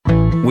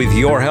With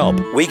your help,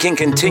 we can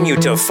continue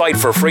to fight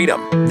for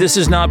freedom. This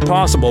is not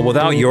possible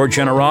without your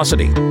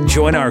generosity.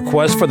 Join our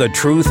quest for the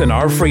truth and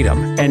our freedom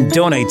and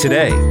donate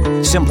today.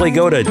 Simply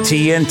go to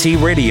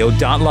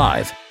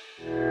tntradio.live.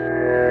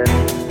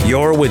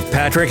 You're with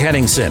Patrick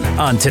Henningsen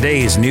on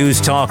today's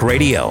News Talk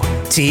Radio,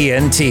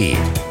 TNT.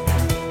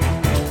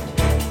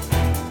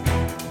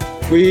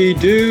 We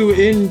do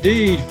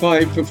indeed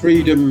fight for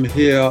freedom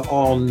here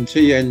on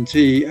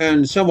TNT,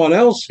 and someone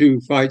else who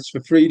fights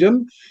for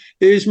freedom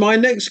is my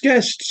next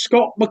guest,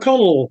 Scott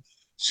Mcconnell.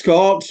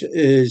 Scott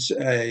is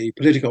a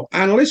political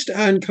analyst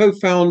and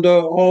co-founder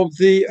of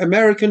the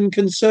American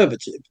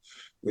Conservative,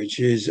 which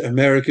is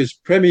America's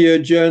premier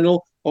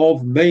journal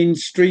of Main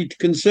Street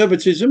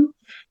conservatism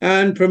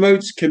and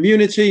promotes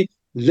community,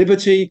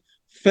 liberty,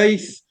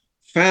 faith,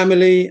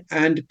 family,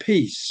 and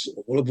peace,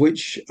 all of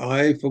which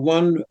I, for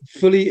one,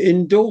 fully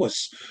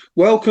endorse.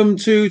 Welcome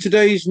to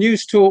today's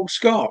News Talk,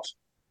 Scott.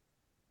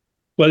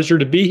 Pleasure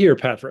to be here,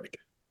 Patrick.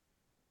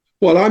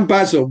 Well, I'm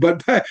Basil,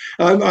 but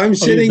I'm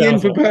sitting in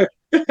for Patrick.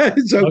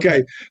 It's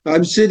okay.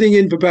 I'm sitting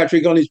in for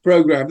Patrick on his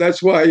program.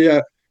 That's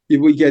why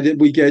we get his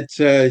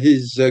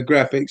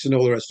graphics and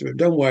all the rest of it.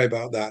 Don't worry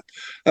about that.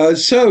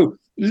 So,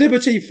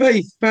 liberty,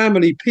 faith,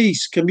 family,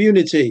 peace,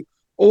 community,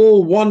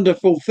 all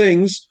wonderful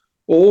things,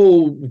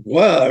 all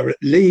were at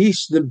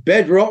least the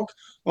bedrock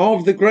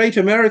of the great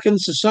American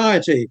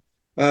society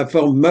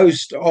for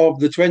most of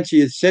the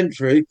 20th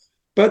century.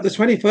 But the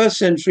 21st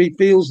century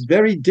feels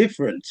very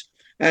different.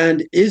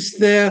 And is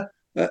there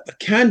a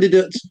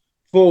candidate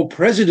for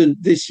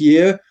president this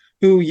year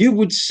who you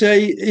would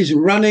say is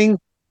running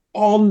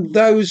on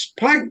those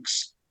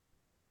planks?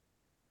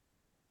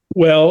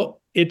 Well,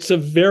 it's a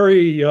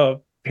very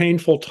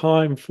painful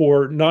time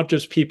for not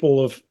just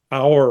people of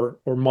our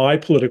or my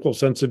political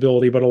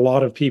sensibility, but a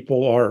lot of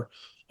people are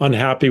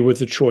unhappy with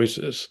the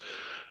choices.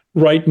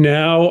 Right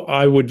now,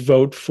 I would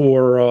vote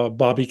for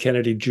Bobby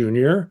Kennedy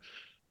Jr.,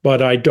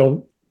 but I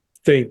don't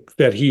think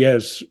that he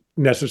has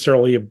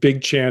necessarily a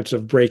big chance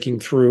of breaking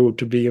through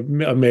to be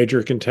a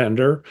major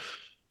contender.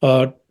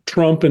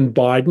 Trump and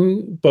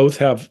Biden both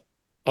have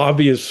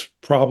obvious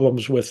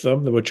problems with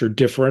them, which are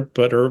different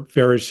but are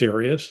very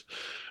serious,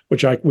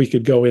 which we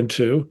could go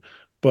into.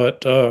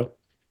 But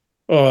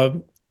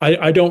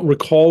I don't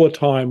recall a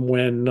time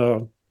when,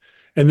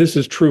 and this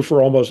is true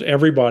for almost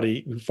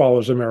everybody who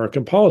follows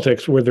American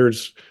politics, where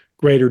there's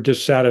greater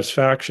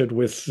dissatisfaction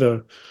with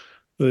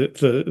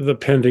the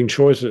pending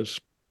choices.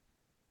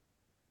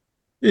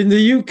 In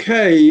the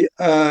UK,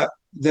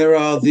 there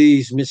are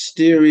these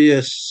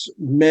mysterious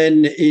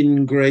men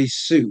in grey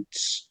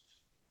suits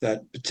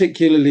that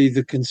particularly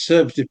the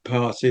Conservative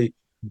Party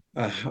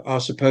are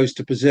supposed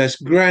to possess,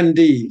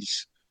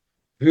 grandees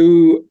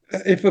who,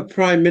 if a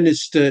prime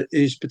minister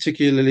is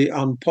particularly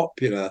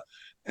unpopular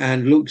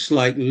and looks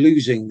like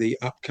losing the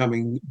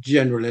upcoming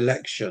general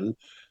election,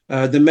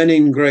 the men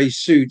in grey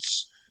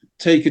suits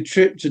take a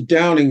trip to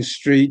Downing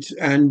Street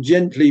and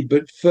gently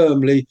but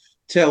firmly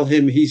tell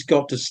him he's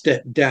got to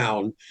step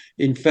down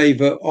in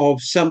favour of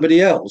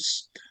somebody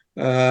else.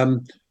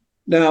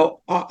 Now,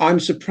 I'm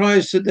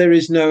surprised that there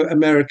is no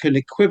American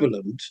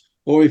equivalent,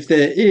 or if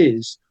there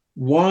is,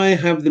 why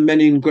have the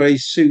men in grey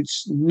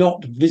suits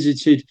not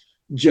visited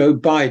Joe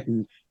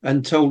Biden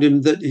and told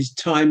him that his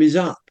time is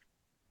up?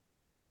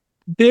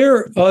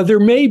 There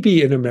may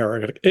be an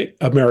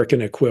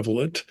American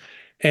equivalent,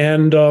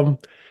 and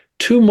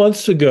 2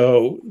 months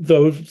ago,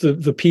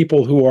 the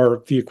people who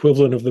are the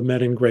equivalent of the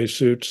men in gray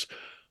suits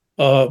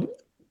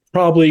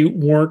probably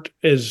weren't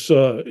as,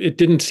 it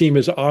didn't seem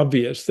as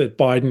obvious that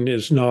Biden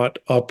is not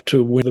up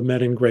to win. The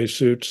men in gray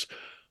suits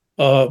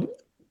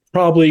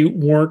probably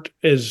weren't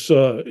as,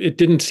 it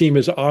didn't seem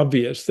as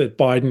obvious that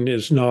Biden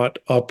is not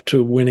up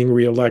to winning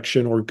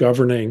re-election or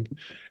governing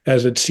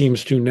as it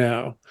seems to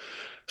now.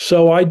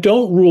 So I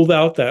don't rule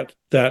out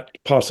that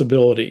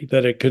possibility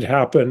that it could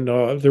happen.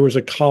 There was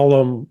a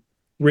column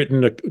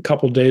written a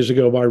couple of days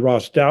ago by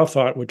Ross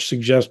Douthat, which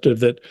suggested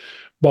that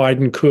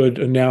Biden could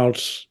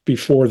announce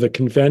before the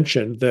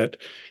convention that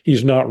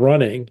he's not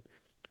running,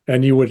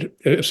 and you would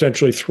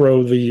essentially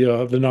throw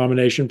the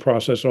nomination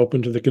process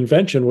open to the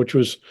convention, which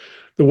was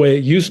the way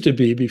it used to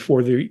be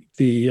before the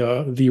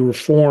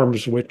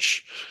reforms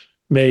which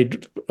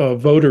made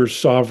voters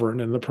sovereign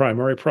in the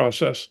primary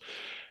process.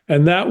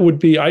 And that would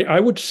be, I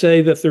would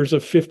say that there's a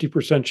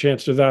 50%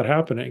 chance of that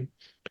happening.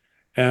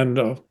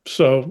 And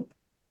so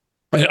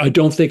I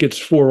don't think it's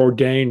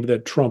foreordained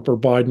that Trump or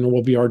Biden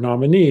will be our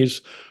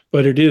nominees,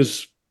 but it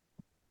is,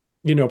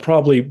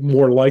 probably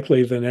more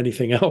likely than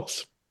anything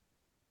else.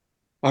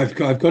 I've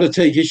got to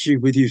take issue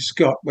with you,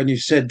 Scott, when you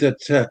said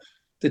that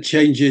the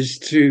changes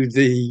to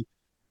the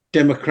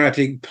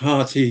Democratic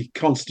Party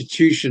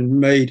constitution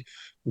made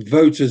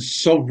voters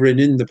sovereign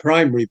in the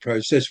primary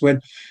process, when,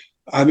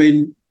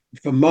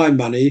 for my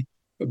money,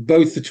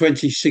 both the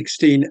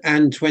 2016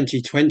 and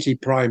 2020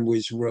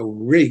 primaries were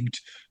rigged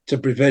to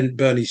prevent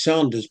Bernie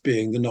Sanders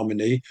being the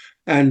nominee.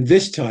 And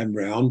this time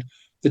round,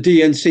 the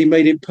DNC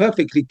made it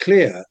perfectly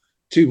clear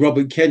to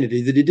Robert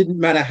Kennedy that it didn't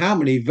matter how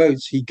many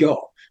votes he got,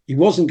 he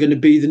wasn't going to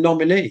be the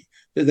nominee.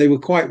 that they were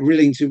quite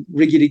willing to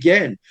rig it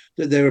again,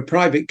 that they're a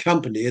private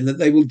company and that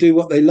they will do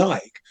what they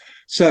like.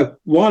 So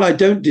while I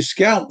don't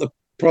discount the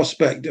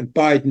prospect of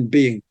Biden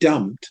being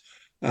dumped,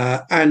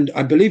 and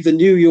I believe the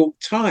New York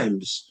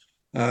Times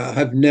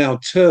have now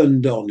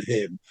turned on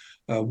him,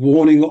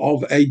 warning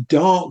of a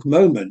dark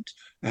moment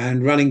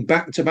and running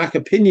back-to-back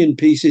opinion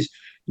pieces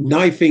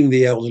knifing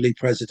the elderly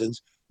president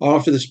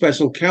after the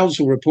special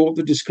counsel report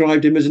that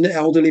described him as an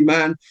elderly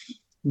man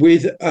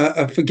with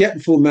a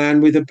forgetful man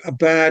with a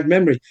bad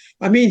memory.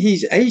 I mean,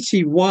 he's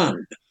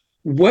 81,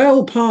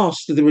 well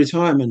past the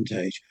retirement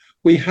age.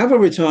 We have a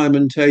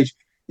retirement age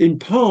in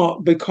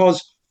part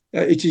because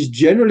it is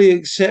generally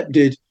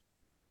accepted,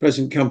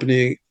 present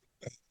company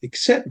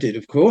accepted,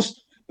 of course,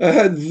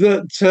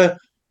 that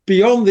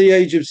beyond the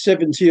age of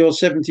 70 or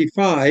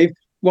 75,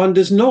 one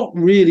does not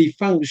really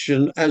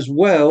function as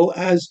well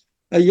as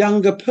a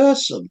younger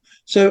person.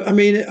 So, I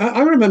mean,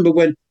 I remember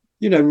when,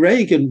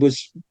 Reagan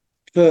was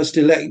first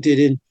elected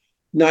in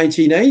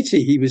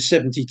 1980, he was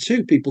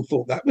 72. People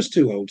thought that was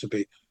too old to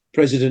be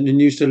president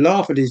and used to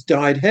laugh at his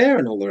dyed hair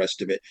and all the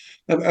rest of it.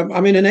 I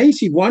mean, an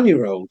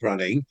 81-year-old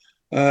running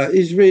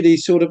is really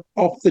sort of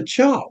off the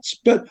charts.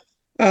 But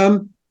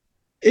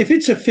if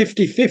it's a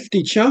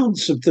 50-50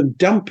 chance of them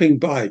dumping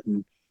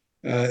Biden,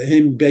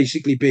 him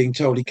basically being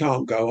told he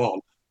can't go on,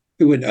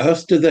 who on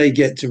earth do they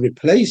get to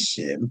replace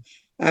him?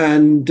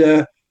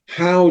 And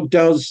how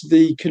does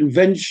the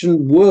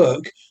convention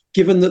work,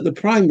 given that the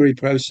primary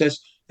process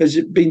has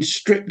been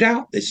stripped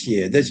out this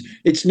year?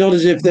 It's not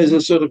as if there's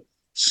a sort of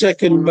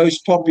second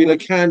most popular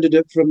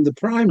candidate from the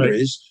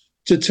primaries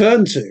to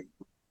turn to.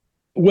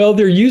 Well,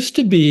 there used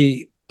to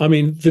be, I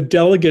mean, the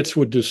delegates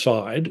would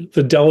decide.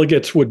 The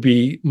delegates would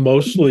be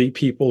mostly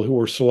people who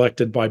were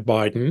selected by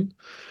Biden.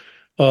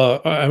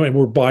 I mean,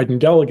 we're Biden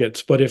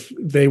delegates, but if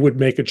they would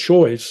make a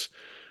choice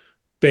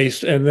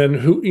based, and then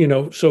who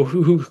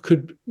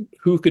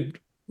could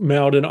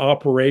mount an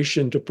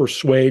operation to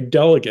persuade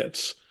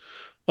delegates?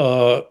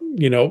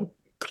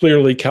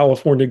 Clearly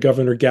California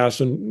Governor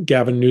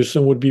Gavin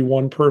Newsom would be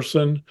one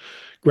person.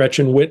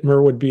 Gretchen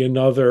Whitmer would be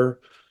another.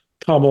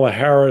 Kamala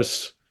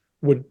Harris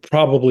would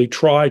probably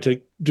try to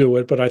do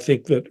it, but I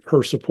think that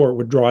her support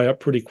would dry up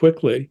pretty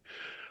quickly.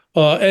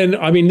 And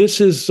I mean,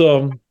 this is,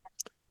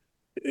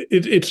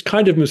 it's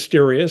kind of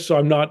mysterious. So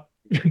I'm not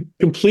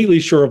completely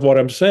sure of what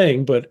I'm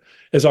saying, but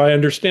as I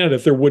understand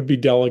it, there would be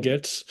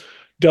delegates.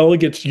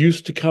 Delegates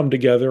used to come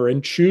together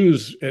and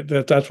choose.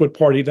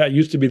 That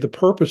used to be the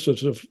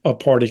purposes of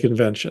party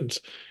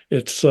conventions.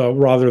 It's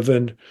rather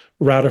than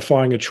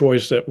ratifying a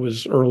choice that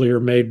was earlier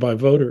made by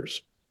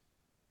voters.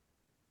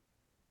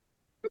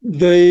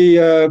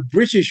 The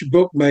British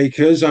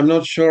bookmakers, I'm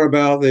not sure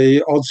about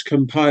the odds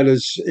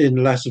compilers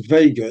in Las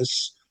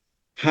Vegas,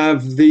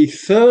 have the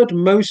third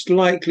most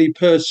likely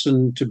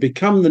person to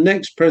become the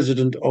next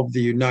president of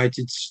the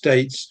United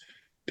States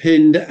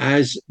pinned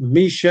as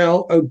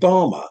Michelle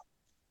Obama.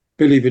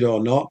 Believe it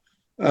or not,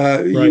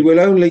 right. You will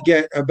only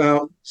get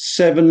about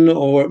 7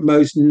 or at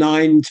most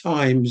 9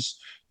 times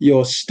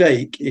your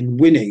stake in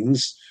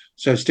winnings.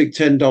 So stick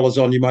 $10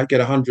 on, you might get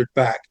 100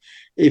 back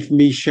if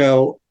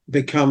Michelle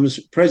becomes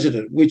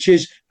president, which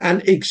is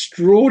an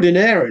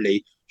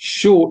extraordinarily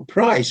short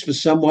price for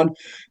someone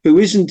who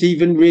isn't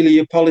even really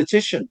a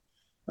politician.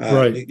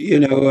 Right.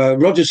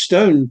 Roger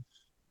Stone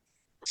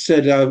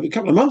said a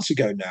couple of months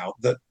ago now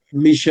that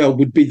Michelle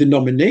would be the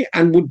nominee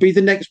and would be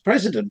the next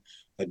president.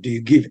 Do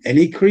you give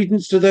any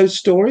credence to those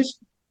stories?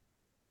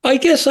 I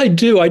guess I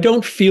do. I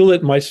don't feel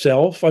it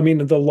myself. I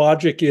mean, the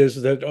logic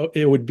is that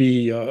it would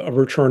be a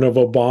return of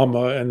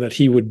Obama and that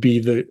he would be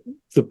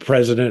the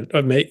president,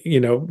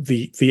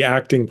 the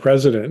acting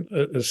president,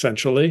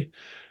 essentially,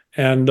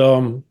 and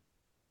Barack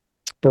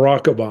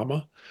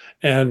Obama.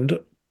 And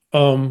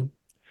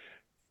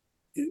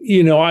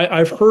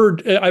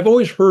I've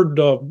always heard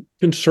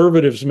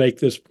conservatives make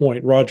this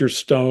point. Roger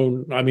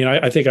Stone. I mean,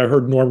 I think I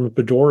heard Norman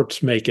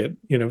Podhoretz make it,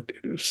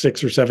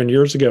 6 or 7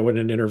 years ago in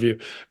an interview,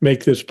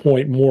 make this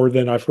point more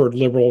than I've heard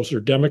liberals or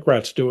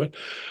Democrats do it.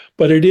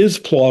 But it is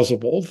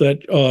plausible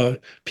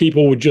that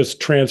people would just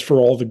transfer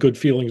all the good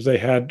feelings they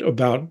had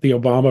about the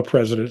Obama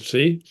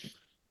presidency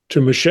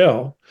to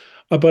Michelle.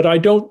 But I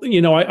don't,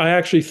 I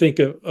actually think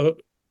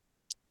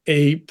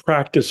a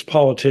practiced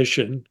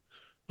politician,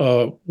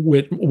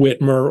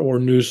 Whitmer or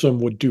Newsom,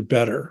 would do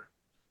better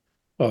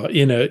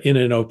in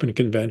an open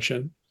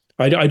convention.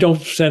 I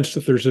don't sense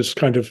that there's this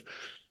kind of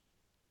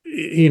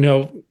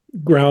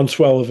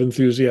groundswell of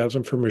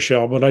enthusiasm for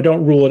Michelle, but I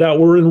don't rule it out.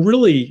 We're in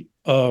really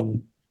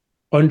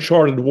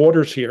uncharted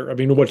waters here. I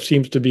mean, what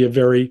seems to be a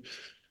very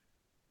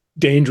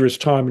dangerous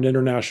time in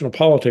international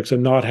politics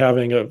and not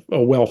having a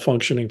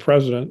well-functioning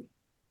president.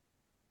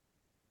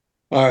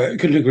 I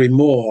couldn't agree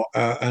more,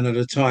 and at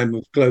a time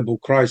of global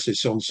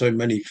crisis on so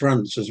many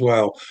fronts as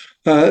well.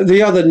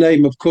 The other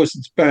name, of course,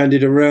 that's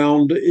bandied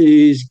around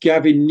is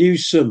Gavin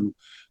Newsom,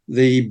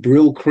 the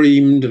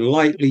brill-creamed,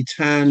 lightly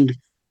tanned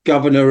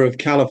governor of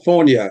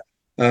California.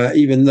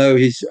 Even though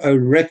his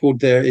own record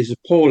there is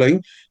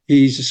appalling,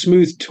 he's a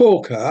smooth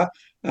talker.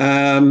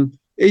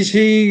 is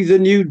he the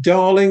new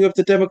darling of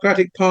the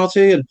Democratic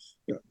Party? And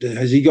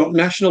has he got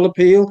national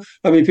appeal?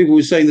 I mean, people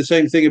were saying the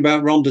same thing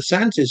about Ron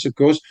DeSantis, of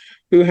course,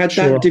 who had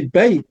that Sure.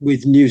 debate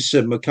with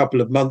Newsom a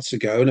couple of months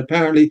ago, and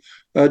apparently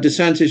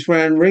DeSantis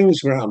ran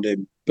rings around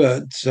him.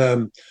 But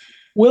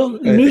Well,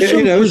 you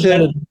Newsom know,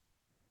 presented.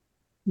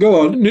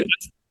 go on.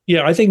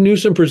 Yeah, I think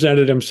Newsom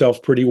presented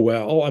himself pretty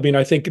well. I mean,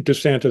 I think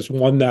DeSantis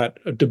won that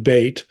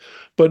debate,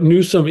 but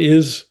Newsom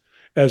is,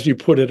 as you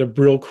put it, a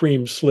brill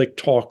cream slick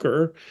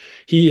talker.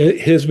 He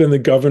has been the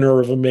governor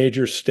of a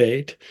major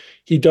state.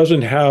 He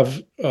doesn't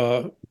have,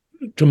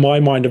 to my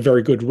mind, a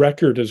very good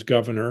record as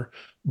governor,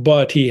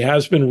 but he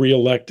has been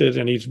reelected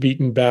and he's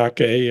beaten back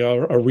a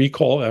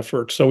recall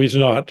effort. So he's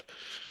not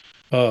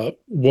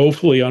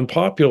woefully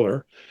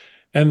unpopular.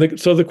 And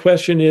so the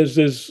question is,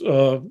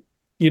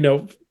 you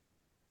know,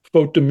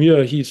 faute de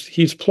mieux,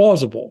 he's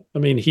plausible. I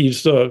mean,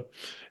 he's an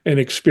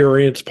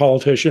experienced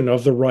politician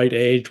of the right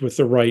age with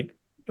the right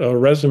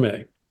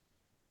resume.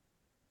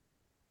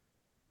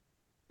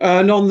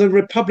 And on the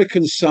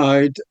Republican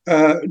side,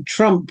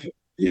 Trump,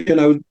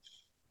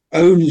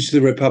 owns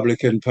the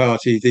Republican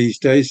Party these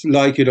days,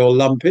 like it or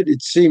lump it.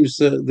 It seems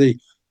that the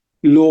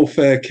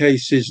lawfare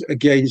cases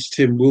against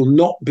him will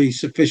not be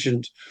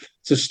sufficient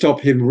to stop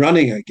him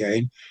running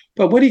again.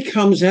 But when he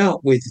comes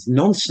out with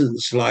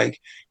nonsense like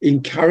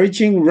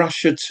encouraging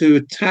Russia to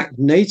attack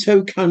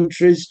NATO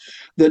countries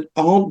that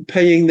aren't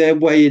paying their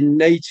way in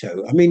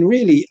NATO, I mean,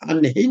 really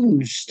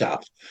unhinged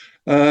stuff.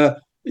 Uh,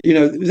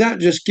 that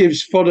just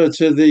gives fodder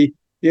to the,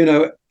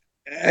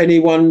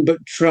 anyone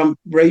but Trump,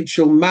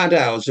 Rachel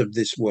Maddows of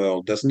this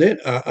world, doesn't it?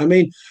 I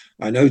mean,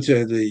 I know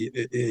to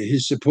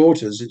his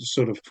supporters, it's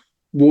sort of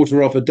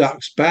water off a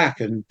duck's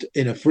back, and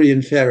in a free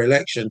and fair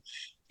election,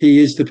 he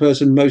is the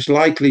person most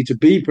likely to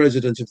be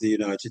president of the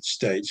United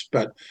States.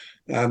 But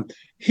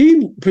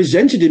he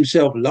presented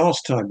himself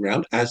last time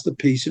round as the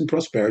peace and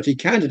prosperity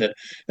candidate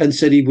and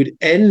said he would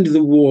end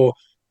the war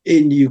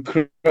in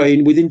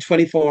Ukraine within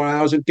 24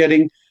 hours of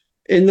getting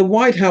in the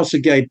White House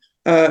again.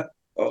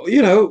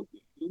 You know,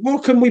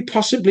 what can we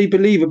possibly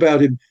believe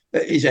about him?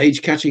 Is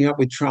age catching up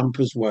with Trump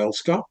as well,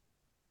 Scott?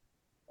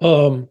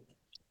 Um,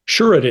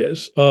 sure, it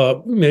is.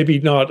 Maybe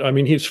not. I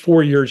mean, he's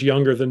 4 years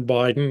younger than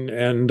Biden,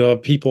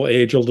 and people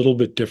age a little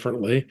bit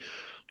differently.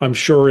 I'm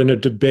sure in a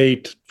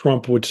debate,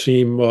 Trump would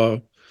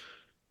seem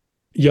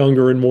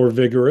younger and more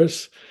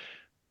vigorous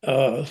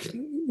uh,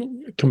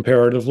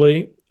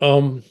 comparatively.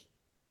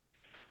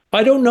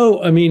 I don't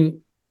know. I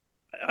mean,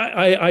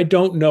 I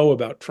don't know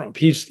about Trump.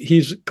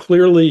 He's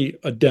clearly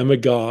a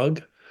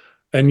demagogue,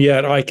 and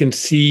yet I can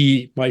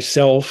see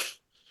myself,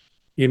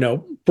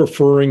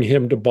 preferring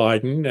him to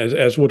Biden,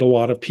 as would a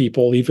lot of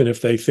people, even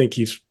if they think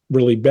he's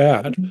really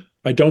bad.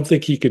 I don't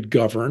think he could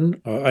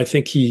govern. I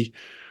think he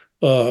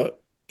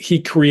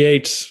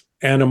creates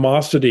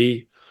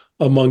animosity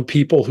among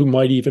people who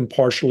might even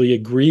partially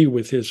agree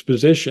with his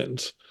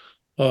positions.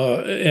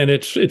 And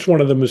it's one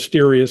of the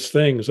mysterious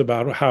things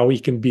about how he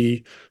can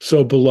be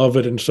so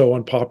beloved and so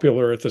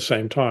unpopular at the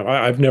same time.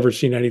 I've never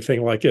seen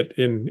anything like it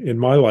in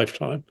my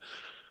lifetime.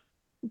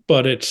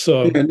 But it's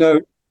Yeah,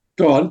 no,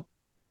 go on.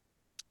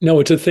 no,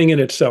 it's a thing in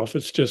itself.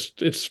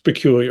 It's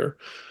peculiar.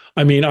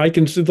 I mean, I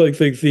can see like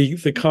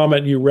the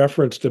comment you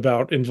referenced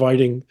about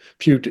inviting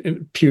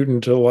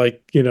Putin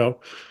to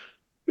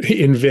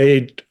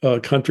invade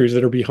countries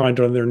that are behind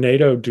on their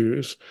NATO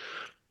dues.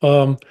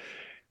 Um,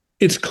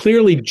 it's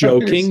clearly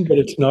joking, but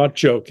it's not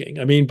joking.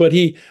 I mean, but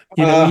he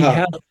Uh-huh.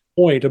 has a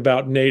point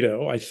about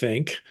NATO, I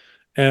think,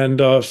 and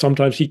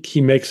sometimes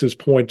he makes his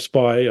points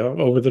by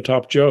over the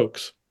top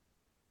jokes.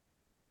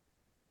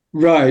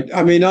 Right.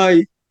 I mean,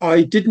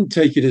 I didn't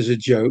take it as a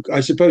joke.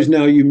 I suppose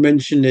now you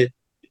mention it,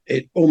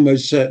 it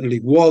almost certainly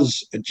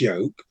was a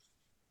joke.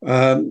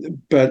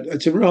 But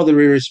it's a rather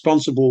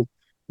irresponsible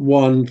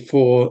one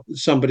for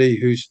somebody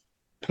who's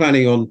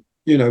planning on,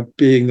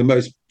 being the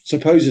most,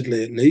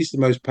 supposedly at least, the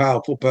most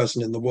powerful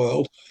person in the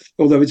world.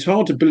 Although it's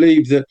hard to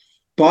believe that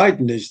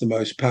Biden is the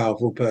most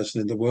powerful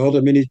person in the world. I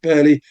mean, he's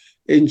barely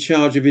in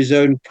charge of his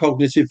own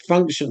cognitive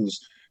functions.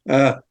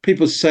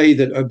 People say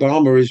that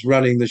Obama is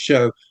running the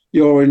show.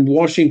 You're in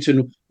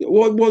Washington.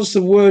 What's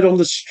the word on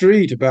the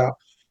street about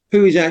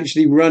who is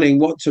actually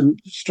running?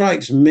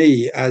 Strikes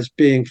me as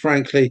being,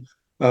 frankly,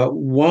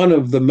 one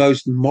of the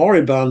most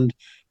moribund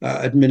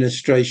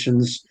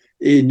administrations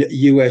in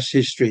US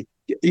history.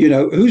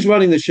 Who's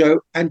running the show?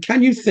 And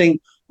can you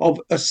think of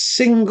a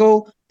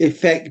single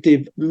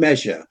effective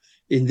measure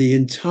in the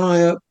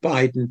entire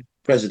Biden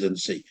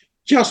presidency?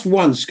 Just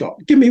one, Scott.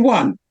 Give me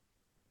one.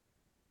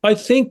 I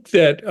think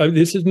that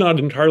this is not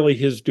entirely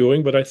his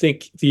doing, but I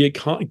think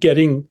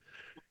getting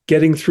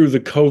through the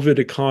COVID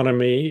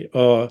economy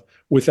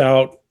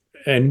without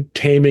and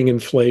taming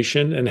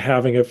inflation and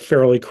having a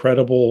fairly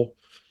credible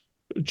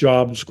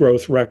jobs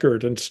growth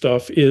record and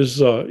stuff is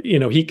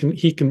he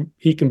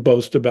can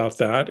boast about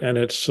that, and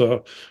it's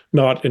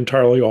not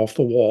entirely off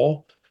the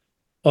wall.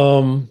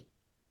 Um,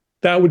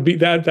 that would be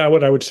that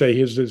what I would say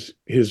is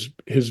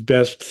his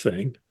best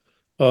thing.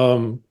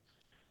 Um,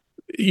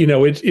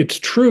 it's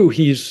true.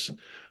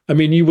 I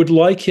mean, you would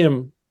like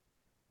him.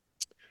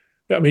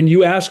 I mean,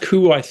 you ask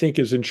who I think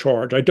is in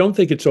charge. I don't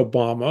think it's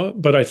Obama,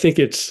 but I think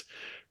it's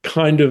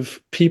kind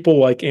of people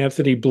like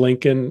Anthony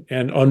Blinken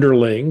and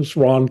underlings,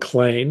 Ron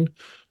Kane,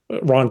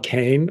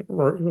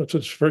 or let's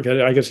just forget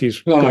it. I guess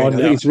he's Klein, gone I now.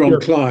 think it's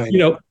Ron Klein. You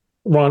know,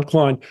 Ron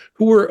Klein,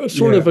 who were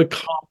sort Yeah. of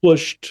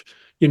accomplished,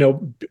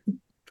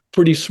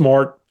 pretty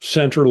smart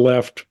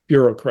center-left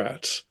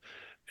bureaucrats.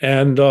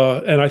 And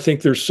I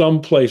think there's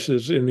some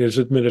places in his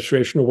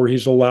administration where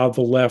he's allowed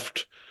the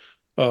left,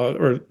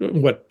 or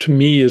what to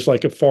me is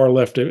like a far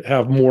left, to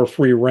have more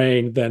free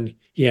reign than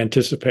he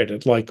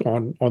anticipated, like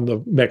on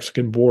the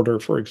Mexican border,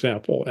 for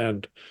example,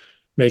 and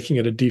making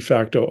it a de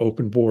facto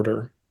open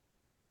border.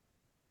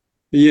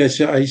 Yes,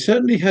 he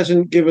certainly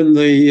hasn't given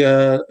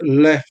the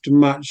left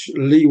much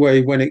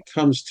leeway when it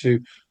comes to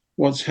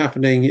what's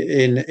happening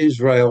in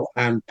Israel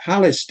and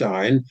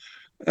Palestine.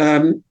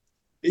 Um,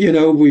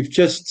 we've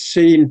just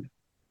seen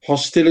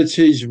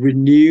hostilities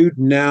renewed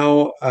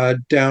now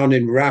down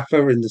in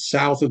Rafah in the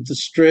south of the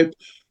Strip.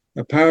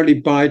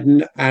 Apparently,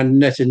 Biden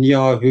and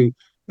Netanyahu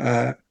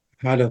uh,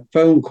 had a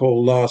phone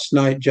call last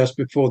night just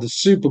before the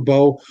Super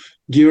Bowl,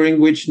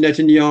 during which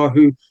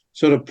Netanyahu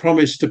sort of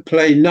promised to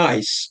play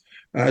nice,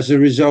 as a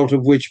result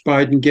of which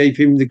Biden gave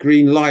him the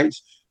green light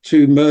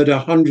to murder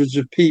hundreds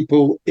of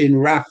people in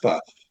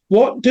Rafah.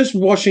 What does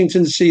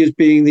Washington see as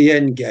being the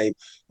end game?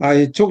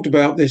 I talked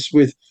about this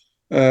with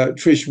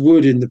Trish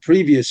Wood in the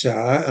previous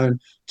hour, and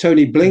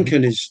Tony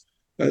Blinken is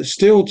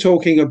still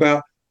talking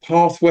about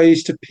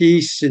pathways to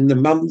peace in the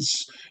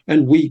months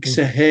and weeks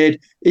ahead,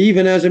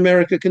 even as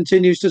America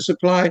continues to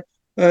supply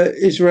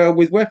Israel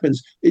with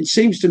weapons. It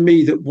seems to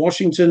me that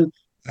Washington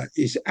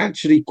is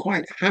actually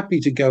quite happy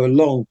to go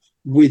along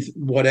with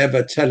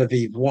whatever Tel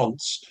Aviv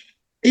wants,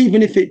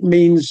 even if it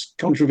means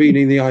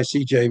contravening the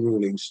ICJ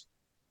rulings.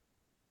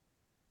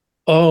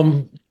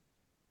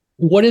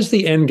 What is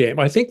the end game?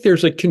 I think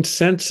there's a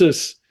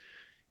consensus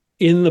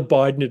in the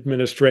Biden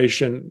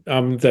administration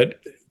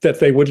that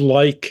they would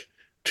like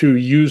to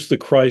use the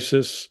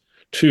crisis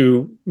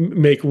to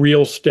make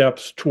real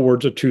steps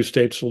towards a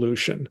two-state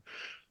solution.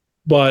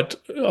 But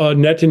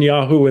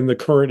Netanyahu and the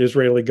current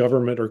Israeli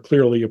government are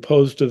clearly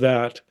opposed to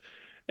that.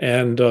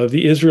 And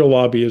the Israel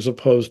lobby is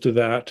opposed to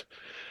that.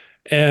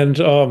 And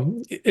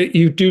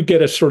you do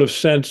get a sort of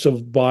sense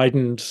of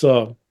Biden's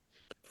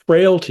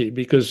frailty,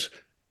 because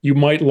you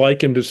might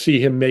like him to see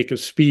him make a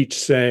speech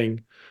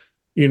saying,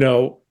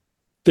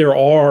 there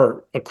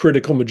are a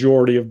critical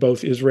majority of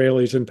both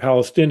Israelis and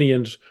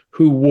Palestinians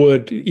who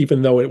would,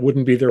 even though it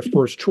wouldn't be their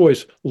first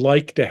choice,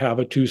 like to have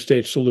a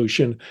two-state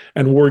solution,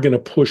 and we're going to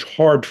push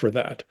hard for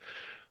that.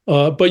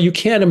 But you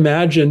can't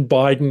imagine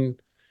Biden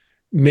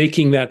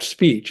making that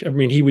speech. I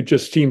mean, he would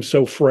just seem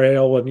so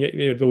frail, and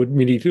it would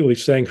immediately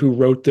saying who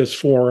wrote this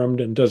for him,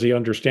 and does he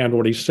understand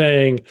what he's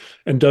saying,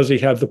 and does he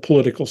have the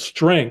political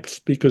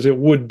strength? Because it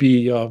would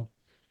be a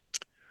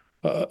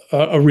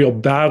real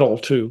battle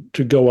to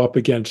go up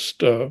against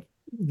the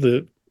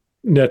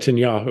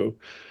Netanyahu,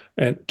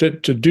 and to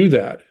do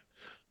that.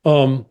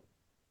 So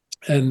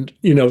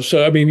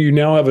I mean, you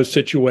now have a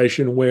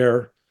situation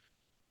where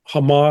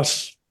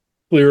Hamas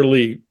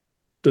clearly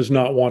does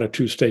not want a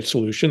two-state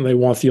solution. They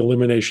want the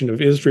elimination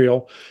of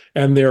Israel,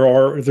 and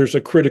there's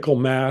a critical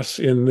mass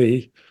in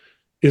the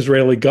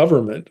Israeli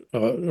government,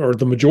 or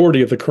the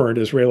majority of the current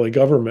Israeli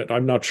government.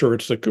 I'm not sure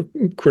it's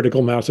the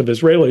critical mass of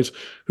Israelis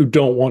who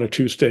don't want a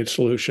two-state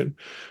solution.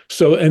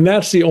 So, and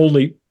that's the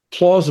only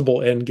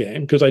plausible end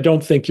game, because I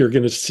don't think you're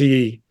going to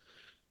see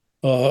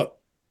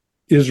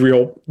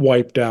Israel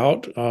wiped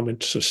out.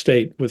 It's a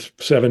state with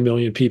 7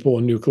 million people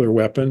and nuclear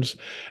weapons.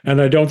 And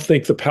I don't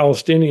think the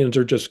Palestinians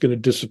are just going to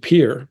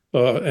disappear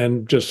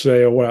and just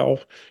say, oh, well,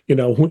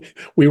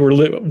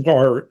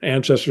 our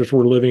ancestors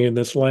were living in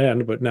this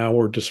land, but now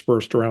we're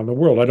dispersed around the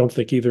world. I don't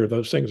think either of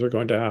those things are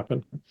going to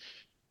happen.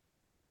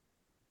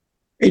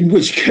 In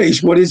which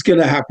case, what is going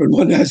to happen?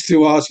 One has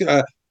to ask.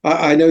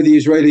 I know the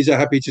Israelis are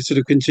happy to sort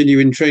of continue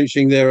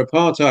entrenching their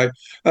apartheid.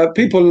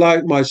 People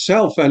like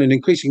myself and an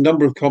increasing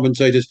number of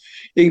commentators,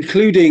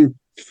 including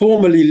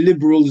formerly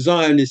liberal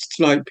Zionists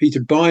like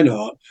Peter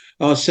Beinart,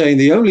 are saying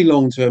the only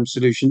long-term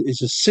solution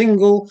is a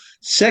single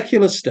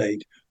secular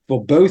state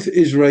for both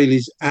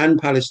Israelis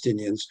and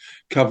Palestinians,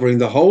 covering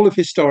the whole of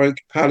historic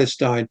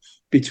Palestine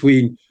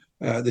between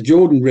the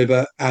Jordan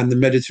River and the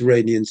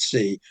Mediterranean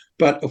Sea.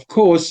 But of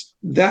course,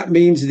 that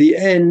means the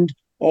end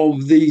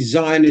of the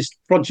Zionist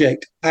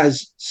project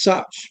as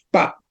such.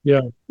 But,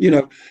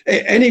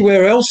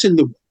 anywhere else in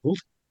the world,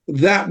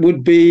 that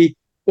would be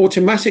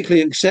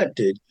automatically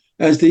accepted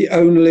as the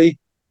only,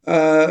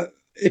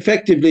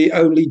 effectively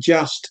only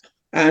just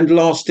and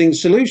lasting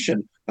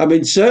solution. I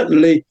mean,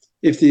 certainly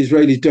if the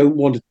Israelis don't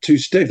want a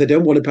two-state, if they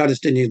don't want a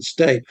Palestinian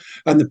state,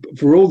 and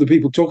for all the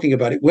people talking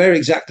about it, where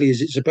exactly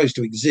is it supposed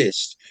to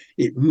exist?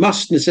 It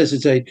must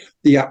necessitate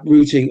the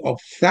uprooting of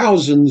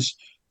thousands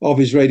of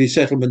Israeli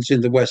settlements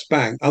in the West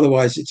Bank.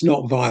 Otherwise, it's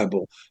not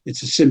viable.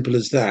 It's as simple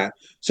as that.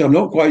 So I'm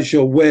not quite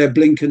sure where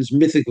Blinken's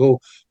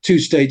mythical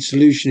two-state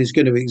solution is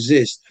going to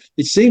exist.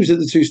 It seems that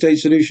the two-state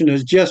solution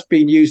has just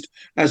been used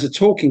as a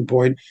talking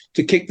point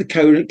to kick the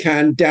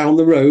can down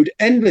the road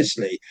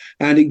endlessly.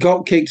 And it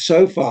got kicked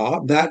so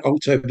far that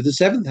October the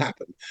 7th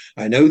happened.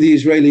 I know the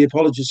Israeli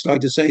apologists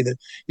like to say that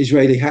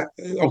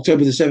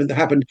October the 7th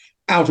happened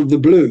out of the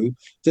blue,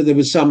 that there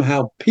was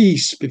somehow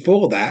peace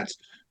before that.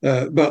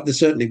 But there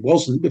certainly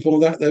wasn't. Before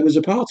that, there was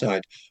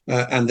apartheid,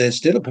 and there's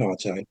still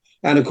apartheid.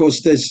 And of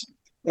course, there's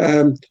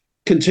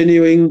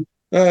continuing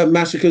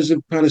massacres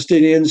of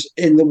Palestinians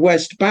in the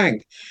West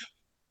Bank.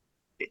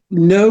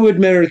 No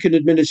American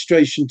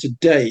administration to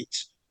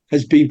date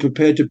has been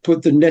prepared to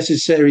put the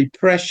necessary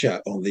pressure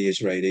on the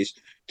Israelis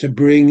to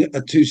bring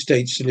a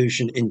two-state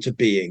solution into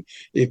being.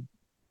 If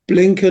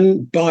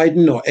Blinken,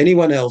 Biden, or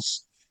anyone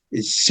else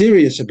is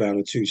serious about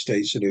a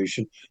two-state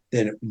solution,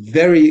 then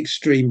very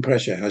extreme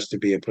pressure has to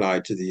be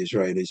applied to the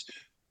Israelis.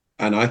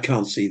 And I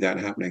can't see that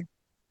happening.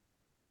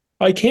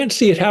 I can't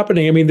see it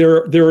happening. I mean,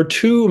 there are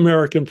two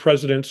American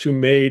presidents who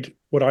made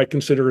what I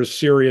consider a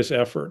serious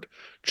effort.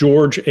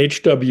 George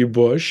H.W.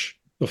 Bush,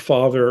 the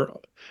father,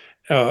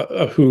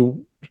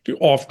 who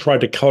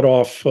tried to cut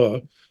off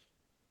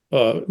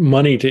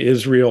money to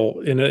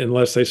Israel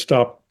unless they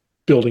stopped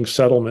building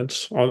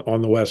settlements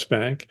on the West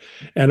Bank,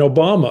 and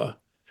Obama.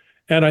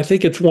 And I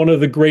think it's one of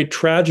the great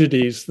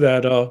tragedies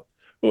that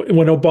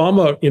when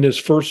Obama in his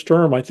first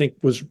term, I think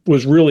was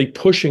really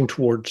pushing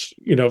towards,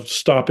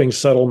 stopping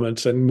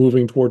settlements and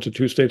moving towards a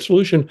two-state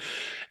solution.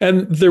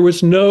 And there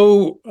was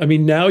now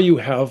you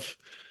have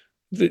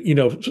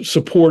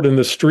support in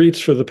the streets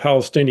for the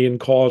Palestinian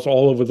cause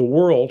all over the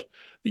world.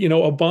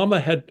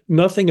 Obama had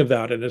nothing of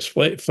that in his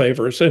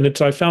flavors.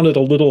 And I found it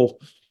a little,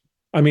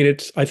 I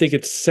think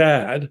it's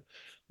sad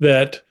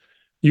that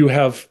you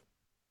have,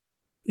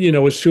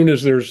 as soon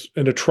as there's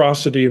an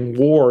atrocity in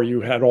war,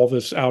 you had all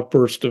this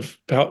outburst of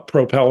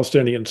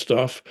pro-Palestinian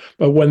stuff.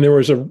 But when there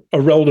was a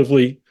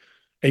relatively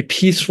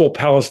peaceful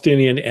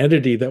Palestinian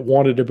entity that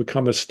wanted to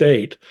become a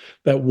state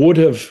that would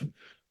have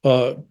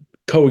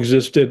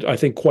coexisted, I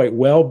think, quite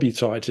well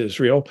besides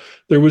Israel,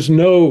 there was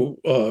no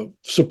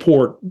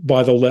support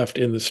by the left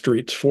in the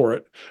streets for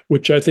it,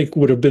 which I think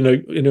would have been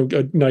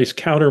a nice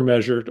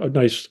countermeasure, a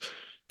nice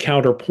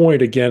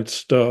counterpoint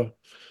against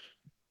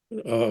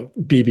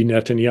Bibi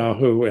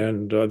Netanyahu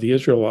and the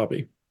Israel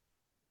lobby.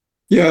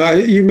 Yeah,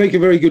 you make a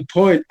very good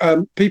point.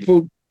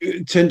 People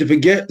tend to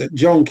forget that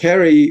John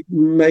Kerry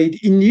made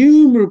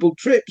innumerable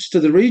trips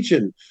to the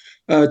region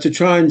to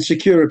try and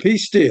secure a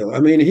peace deal. I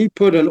mean, he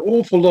put an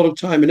awful lot of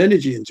time and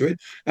energy into it.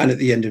 And at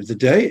the end of the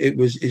day, it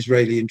was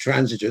Israeli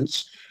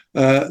intransigence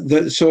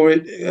that saw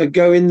it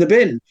go in the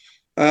bin.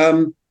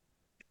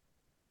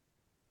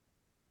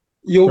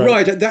 You're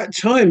right. At that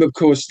time, of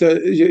course,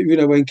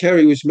 when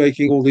Kerry was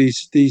making all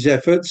these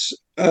efforts,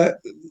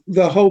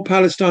 the whole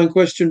Palestine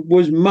question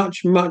was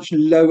much, much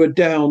lower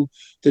down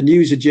the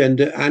news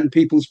agenda and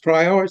people's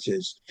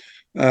priorities.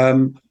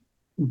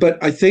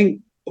 But I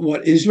think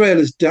what Israel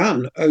has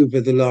done over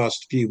the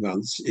last few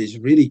months is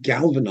really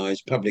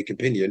galvanized public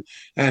opinion,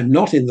 and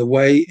not in the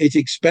way it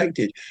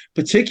expected,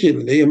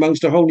 particularly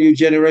amongst a whole new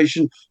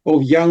generation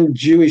of young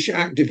Jewish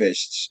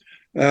activists.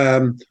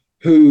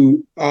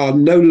 Who are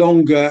no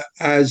longer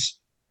as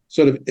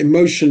sort of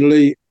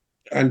emotionally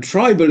and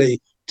tribally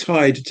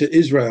tied to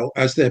Israel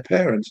as their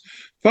parents.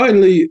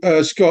 Finally,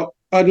 Scott,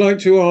 I'd like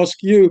to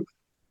ask you,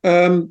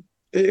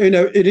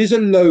 it is a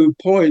low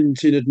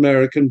point in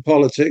American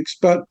politics,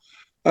 but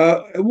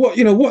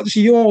what's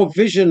your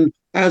vision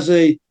as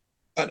an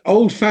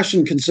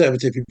old-fashioned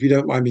conservative, if you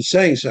don't mind me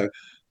saying so,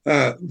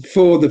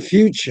 for the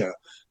future?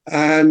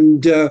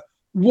 And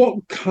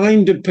what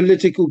kind of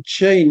political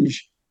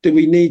change do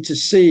we need to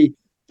see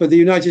for the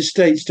United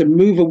States to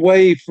move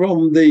away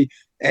from the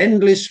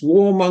endless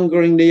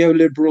warmongering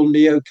neoliberal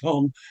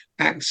neocon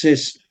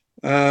axis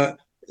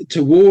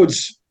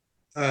towards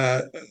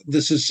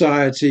the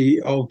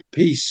society of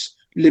peace,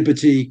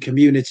 liberty,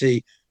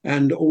 community,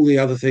 and all the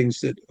other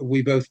things that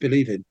we both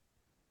believe in?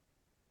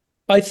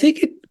 I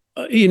think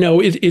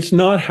it's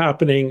not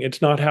happening.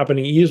 It's not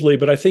happening easily,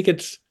 but I think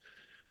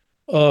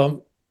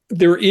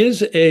there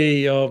is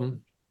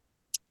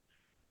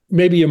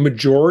maybe a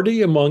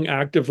majority among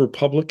active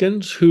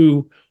Republicans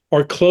who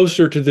are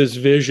closer to this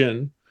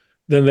vision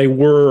than they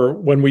were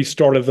when we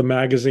started the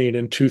magazine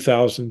in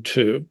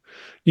 2002.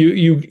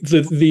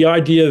 The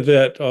idea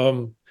that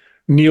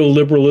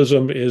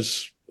neoliberalism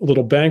is a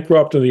little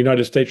bankrupt and the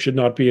United States should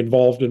not be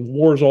involved in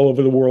wars all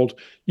over the world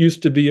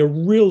used to be a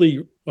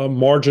really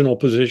marginal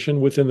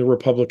position within the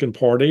Republican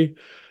Party.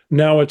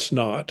 Now it's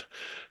not.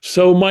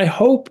 So my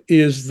hope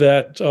is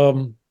that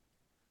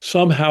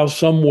somehow,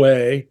 some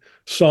way,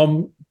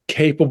 some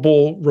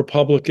capable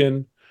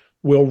Republican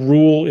will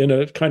rule in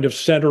a kind of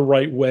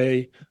center-right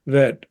way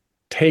that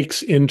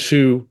takes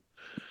into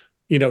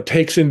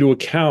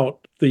account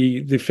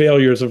the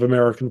failures of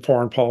American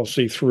foreign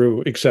policy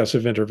through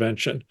excessive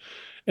intervention.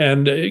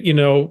 And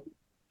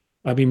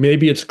I mean,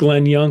 maybe it's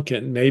Glenn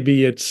Youngkin,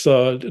 maybe it's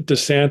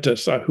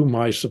DeSantis, whom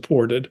I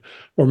supported,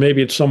 or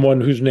maybe it's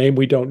someone whose name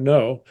we don't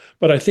know.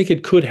 But I think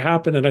it could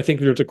happen, and I think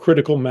there's a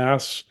critical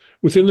mass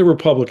within the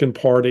Republican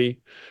Party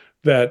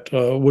that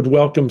would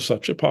welcome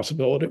such a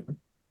possibility.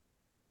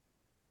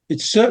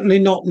 It's certainly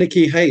not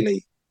Nikki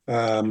Haley.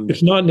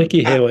 It's not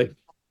Nikki Haley.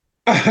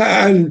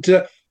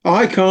 And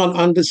I can't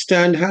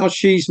understand how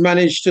she's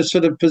managed to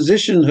sort of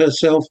position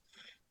herself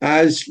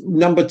as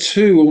number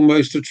two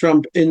almost of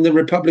Trump in the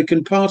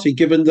Republican Party,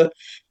 given that,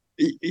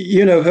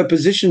 her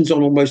positions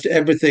on almost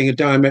everything are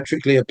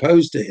diametrically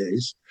opposed to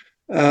his.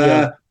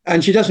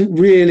 And she doesn't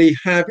really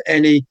have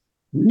any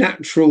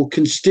natural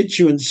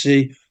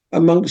constituency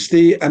amongst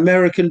the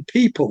American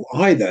people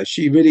either.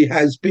 She really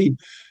has been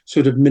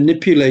sort of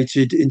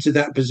manipulated into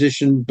that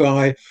position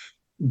by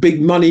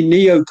big money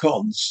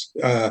neocons,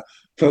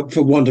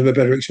 for want of a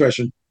better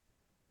expression.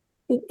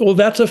 Well,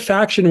 that's a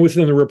faction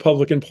within the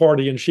Republican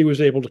Party, and she was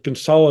able to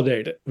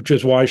consolidate it, which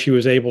is why she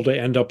was able to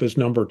end up as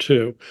number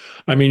two.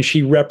 I mean,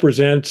 she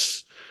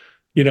represents,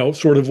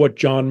 sort of what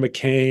John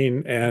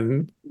McCain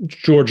and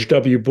George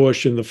W.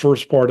 Bush in the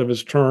first part of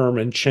his term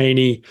and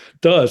Cheney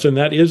does, and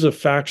that is a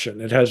faction.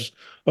 It has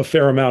a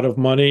fair amount of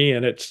money,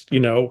 and it's,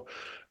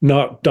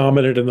 not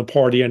dominant in the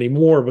party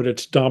anymore, but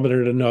it's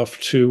dominant enough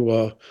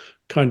to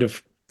kind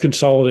of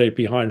consolidate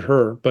behind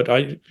her. But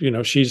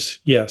she's,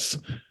 yes,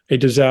 a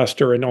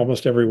disaster in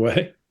almost every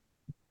way.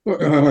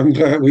 Well, I'm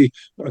glad we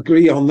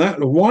agree on that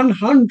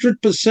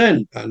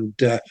 100%.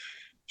 And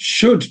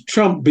should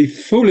Trump be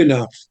fool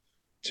enough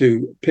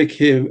to pick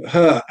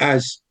her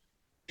as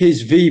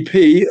his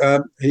VP,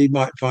 he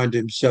might find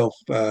himself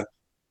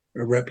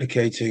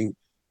replicating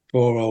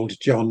poor old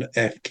John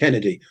F.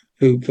 Kennedy,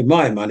 who, for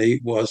my money,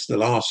 was the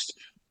last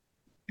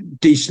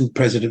decent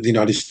president of the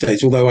United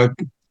States, although I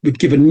would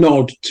give a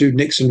nod to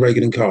Nixon,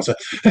 Reagan, and Carter.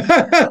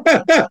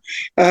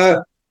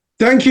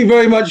 Thank you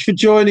very much for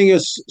joining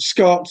us,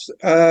 Scott.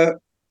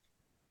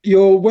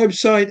 Your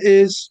website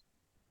is?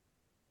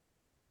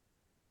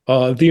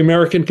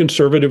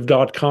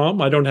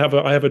 TheAmericanConservative.com. I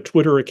have a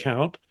Twitter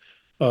account,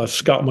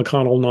 Scott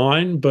McConnell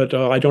 9, but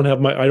I don't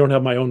have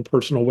my own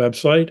personal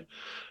website.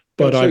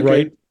 But I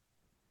write.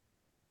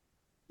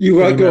 You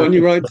write. Go on.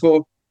 You write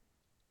for.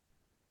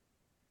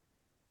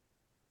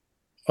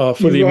 For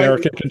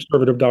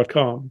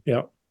TheAmericanConservative.com.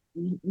 Yeah.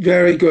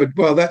 Very good.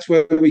 Well, that's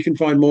where we can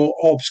find more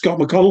of Scott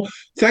McConnell.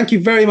 Thank you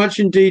very much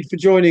indeed for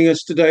joining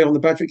us today on the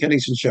Patrick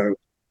Henningsen Show.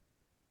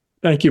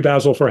 Thank you,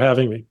 Basil, for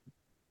having me.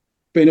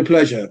 Been a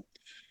pleasure.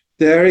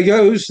 There he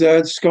goes,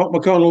 Scott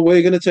McConnell.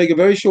 We're going to take a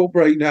very short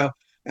break now.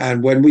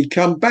 And when we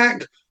come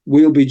back,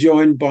 we'll be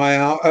joined by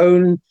our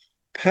own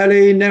Pelle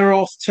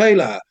Neroth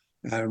Taylor.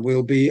 And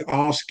we'll be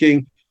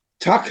asking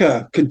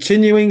Tucker,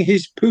 continuing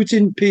his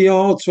Putin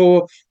PR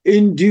tour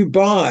in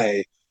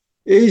Dubai.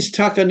 Is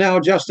Tucker now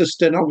just a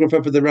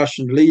stenographer for the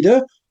Russian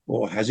leader,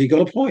 or has he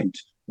got a point?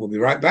 We'll be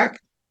right back.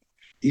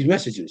 These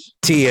messages.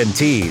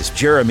 TNT's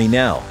Jeremy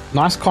Nell.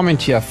 Nice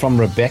comment here from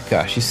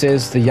Rebecca. She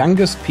says the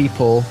youngest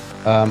people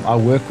I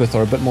work with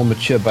are a bit more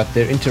mature, but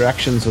their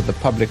interactions with the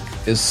public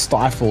is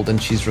stifled,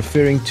 and she's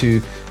referring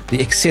to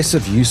the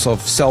excessive use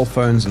of cell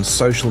phones and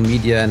social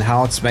media and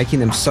how it's making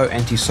them so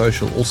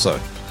antisocial also.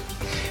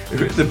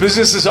 The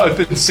business is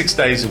open 6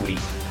 days a week.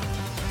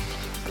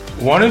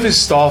 One of his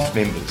staff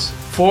members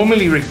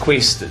formally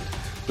requested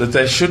that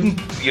they shouldn't,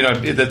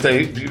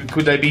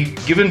 could they be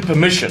given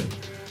permission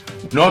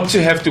not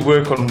to have to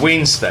work on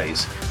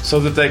Wednesdays so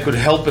that they could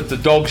help at the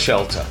dog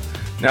shelter.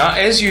 Now,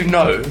 as you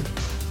know,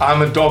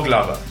 I'm a dog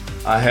lover.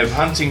 I have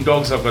hunting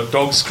dogs. I've got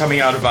dogs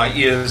coming out of my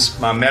ears,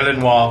 my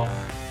Malinois,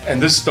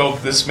 and this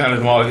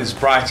Malinois is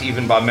bright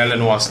even by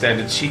Malinois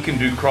standards. She can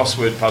do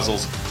crossword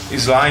puzzles,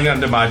 is lying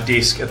under my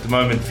desk at the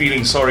moment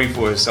feeling sorry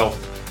for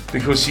herself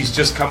because she's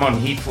just come on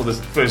heat for the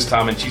first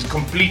time and she's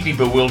completely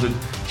bewildered.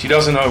 She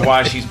doesn't know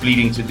why she's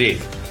bleeding to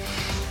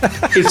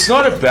death. It's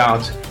not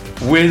about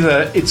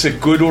whether it's a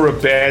good or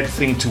a bad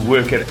thing to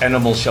work at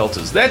animal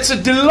shelters. That's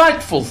a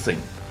delightful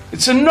thing.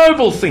 It's a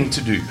noble thing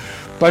to do.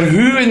 But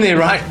who in their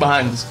right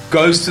minds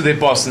goes to their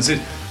boss and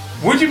says,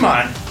 would you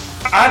mind?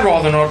 I'd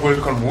rather not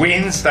work on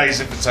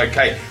Wednesdays if it's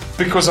okay,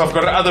 because I've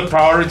got other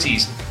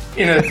priorities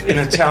in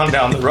a town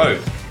down the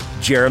road.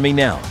 Jeremy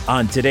Nell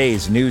on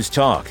today's News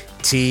Talk,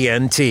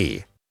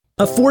 TNT.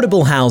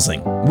 Affordable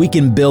housing, we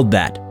can build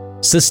that.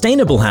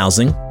 Sustainable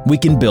housing, we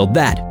can build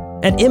that.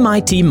 At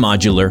MIT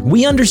Modular,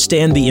 we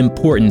understand the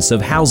importance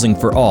of housing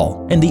for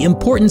all and the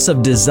importance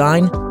of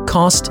design,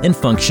 cost, and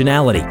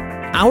functionality.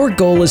 Our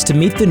goal is to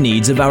meet the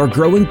needs of our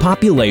growing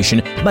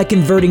population by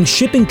converting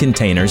shipping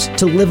containers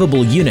to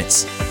livable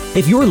units.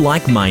 If you're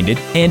like-minded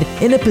and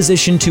in a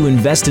position to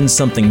invest in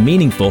something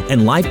meaningful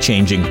and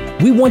life-changing,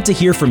 we want to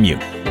hear from you.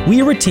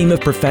 We are a team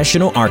of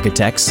professional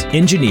architects,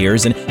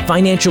 engineers, and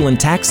financial and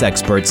tax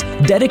experts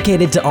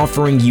dedicated to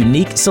offering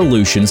unique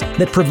solutions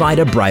that provide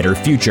a brighter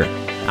future.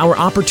 Our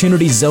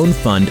Opportunity Zone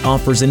Fund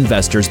offers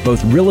investors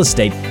both real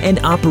estate and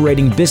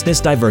operating business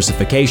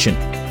diversification,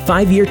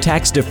 5-year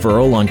tax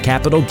deferral on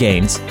capital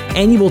gains,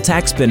 annual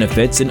tax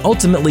benefits, and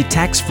ultimately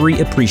tax-free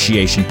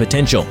appreciation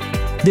potential.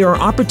 There are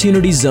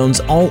opportunity zones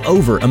all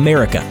over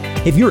America.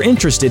 If you're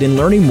interested in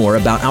learning more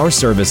about our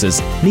services,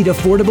 need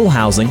affordable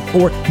housing,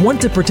 or want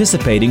to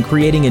participate in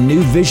creating a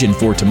new vision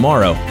for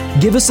tomorrow,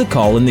 give us a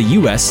call in the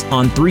U.S.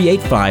 on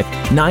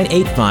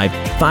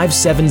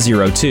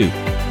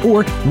 385-985-5702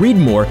 or read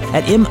more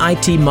at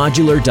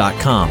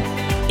mitmodular.com.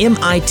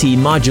 MIT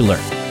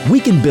Modular. We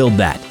can build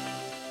that.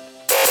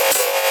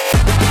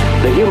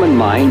 The human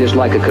mind is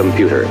like a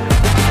computer.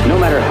 No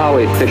matter how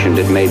efficient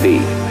it may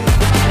be,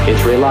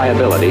 its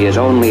reliability is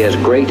only as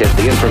great as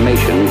the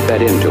information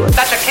fed into it.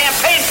 That's a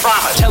campaign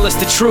promise. Tell us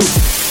the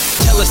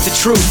truth. Tell us the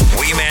truth.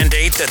 We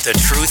mandate that the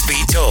truth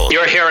be told.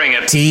 You're hearing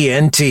it.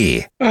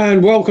 TNT.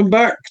 And welcome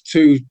back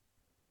to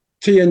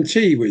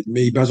TNT with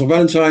me, Basil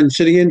Valentine,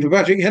 sitting in for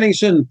Patrick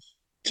Henningsen.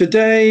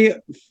 Today,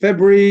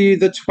 February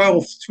the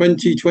 12th,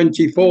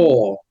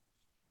 2024.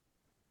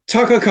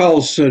 Tucker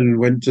Carlson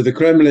went to the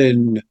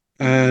Kremlin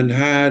and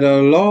had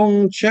a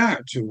long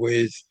chat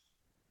with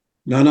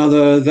none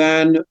other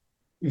than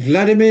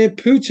Vladimir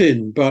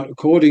Putin. But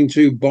according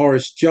to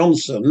Boris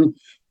Johnson,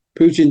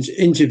 Putin's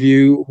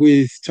interview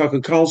with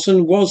Tucker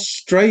Carlson was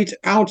straight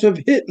out of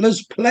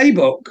Hitler's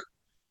playbook.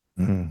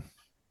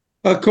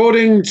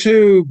 According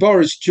to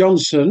Boris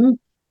Johnson,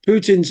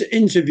 Putin's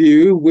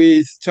interview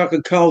with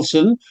Tucker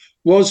Carlson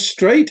was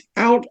straight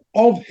out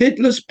of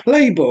Hitler's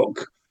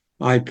playbook.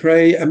 I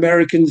pray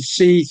Americans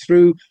see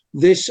through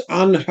this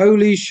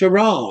unholy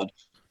charade.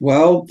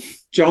 Well,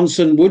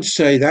 Johnson would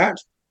say that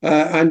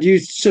and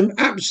used some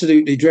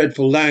absolutely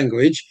dreadful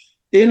language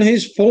in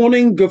his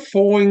fawning,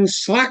 guffawing,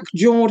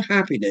 slack-jawed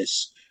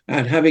happiness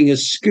at having a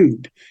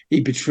scoop.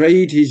 He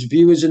betrayed his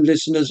viewers and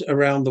listeners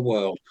around the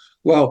world.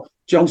 Well,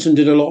 Johnson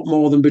did a lot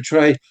more than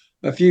betray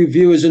a few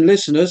viewers and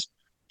listeners.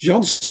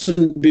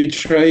 Johnson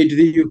betrayed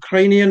the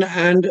Ukrainian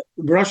and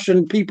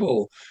Russian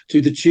people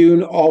to the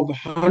tune of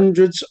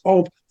hundreds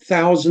of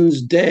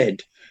thousands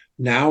dead.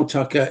 Now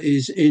Tucker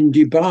is in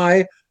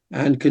Dubai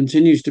and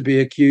continues to be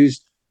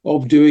accused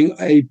of doing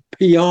a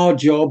PR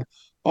job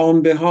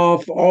on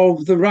behalf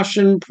of the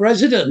Russian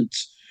president.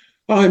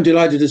 I'm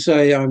delighted to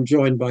say I'm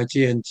joined by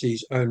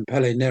TNT's own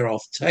Pelle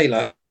Neroth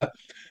Taylor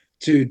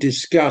to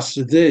discuss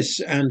this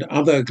and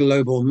other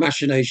global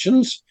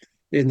machinations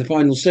in the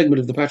final segment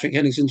of the Patrick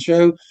Henningsen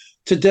Show.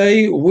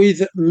 Today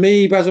with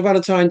me, Basil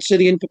Valentine,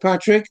 sitting in for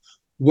Patrick.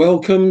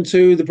 Welcome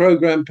to the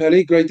programme,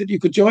 Pelle. Great that you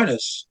could join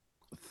us.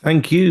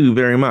 Thank you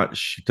very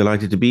much.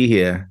 Delighted to be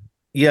here.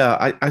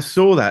 Yeah, I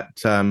saw that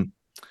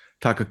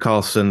Tucker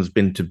Carlson's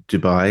been to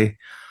Dubai.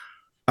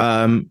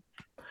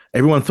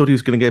 Everyone thought he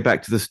was going to go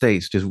back to the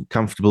States, to his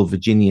comfortable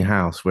Virginia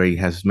house where he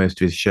has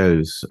most of his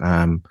shows.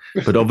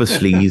 But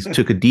obviously he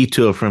took a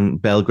detour from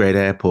Belgrade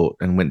Airport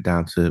and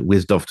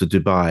whizzed off to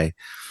Dubai.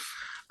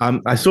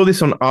 I saw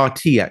this on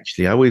RT,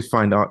 actually. I always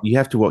find you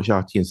have to watch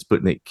RT and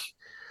Sputnik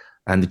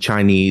and the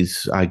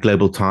Chinese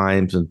Global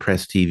Times and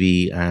Press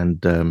TV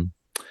and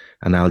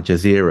Al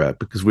Jazeera,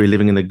 because we're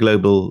living in a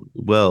global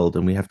world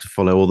and we have to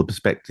follow all the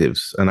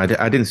perspectives. And I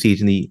didn't see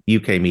it in the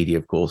UK media,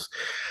 of course.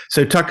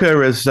 So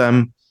Tucker has,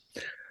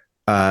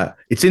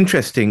 it's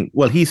interesting.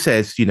 Well, he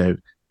says,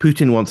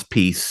 Putin wants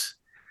peace.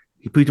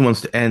 Putin wants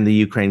to end the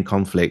Ukraine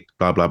conflict,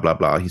 blah, blah, blah,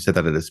 blah. He said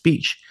that in a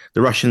speech.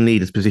 The Russian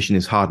leader's position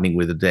is hardening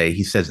with the day.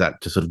 He says that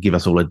to sort of give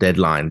us all a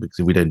deadline, because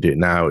if we don't do it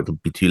now, it'll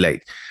be too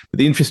late. But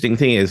the interesting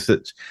thing is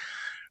that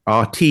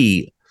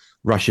RT,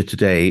 Russia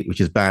Today,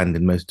 which is banned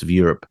in most of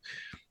Europe,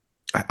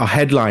 are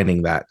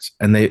headlining that,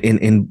 and they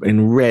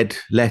in red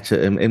letter,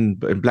 in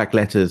black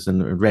letters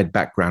and red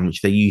background,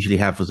 which they usually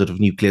have for sort of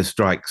nuclear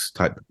strikes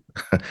type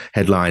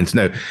headlines.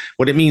 No,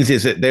 what it means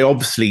is that they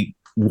obviously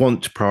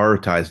want to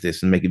prioritize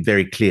this and make it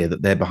very clear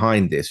that they're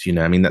behind this.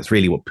 That's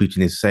really what Putin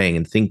is saying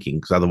and thinking,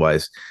 because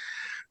otherwise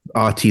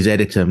RT's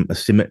editor,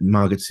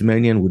 Margaret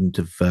Simonian, wouldn't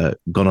have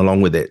gone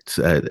along with it,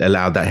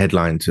 allowed that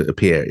headline to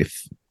appear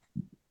if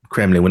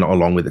Kremlin were not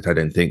along with it, I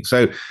don't think.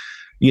 So,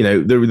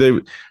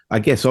 I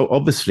guess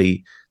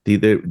obviously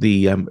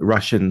the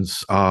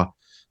Russians are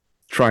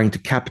trying to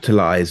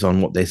capitalize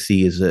on what they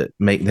see as they're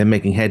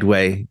making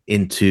headway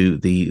into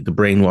the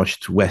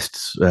brainwashed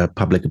West's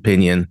public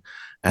opinion,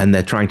 and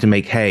they're trying to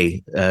make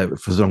hay for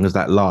as long as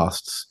that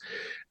lasts.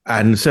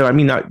 And so, I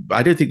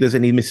don't think there's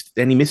any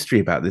mystery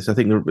about this. I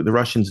think the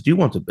Russians do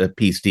want a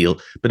peace deal,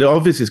 but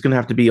obviously it's going to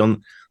have to be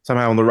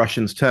somehow on the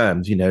Russians'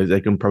 terms. They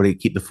can probably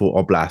keep the 4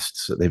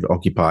 oblasts that they've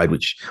occupied,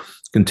 which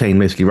contain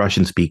mostly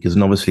Russian speakers,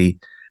 and obviously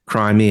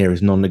Crimea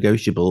is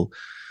non-negotiable.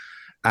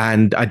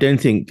 And I don't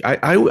think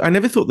I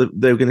never thought that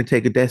they were going to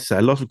take Odessa.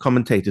 A lot of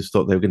commentators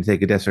thought they were going to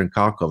take Odessa and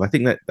Kharkov. I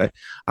think that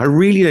I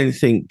really don't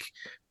think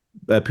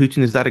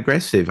Putin is that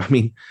aggressive. I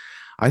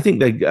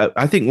think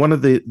one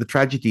of the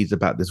tragedies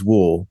about this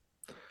war,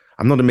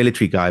 I'm not a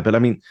military guy, but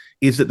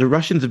is that the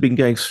Russians have been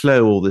going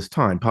slow all this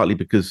time, partly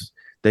because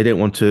they don't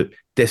want to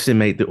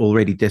decimate the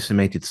already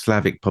decimated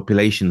Slavic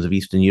populations of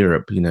Eastern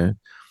Europe.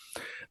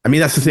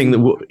 That's the thing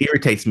that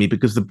irritates me,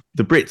 because the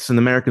Brits and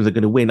Americans are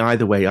going to win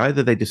either way.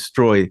 Either they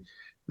destroy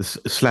the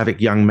Slavic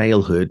young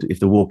malehood if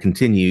the war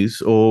continues,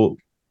 or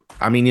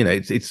I mean,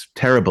 it's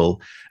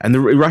terrible. And the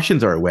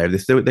Russians are aware of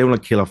this. They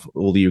want to kill off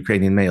all the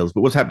Ukrainian males.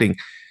 But what's happening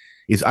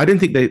is I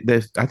think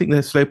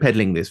they're slow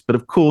peddling this. But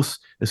of course,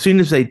 as soon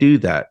as they do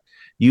that,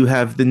 you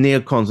have the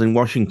neocons in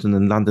Washington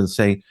and London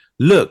saying,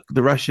 look,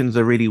 the Russians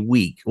are really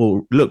weak,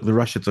 or look, the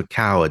Russians are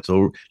cowards,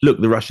 or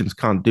look, the Russians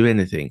can't do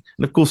anything.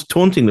 And of course,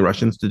 taunting the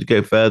Russians to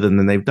go further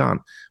than they've done.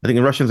 I think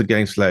the Russians are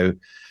going slow,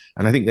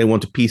 and I think they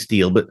want a peace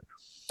deal, but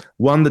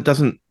one that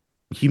doesn't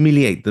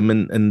humiliate them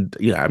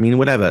and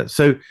whatever.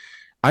 So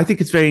I think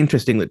it's very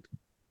interesting that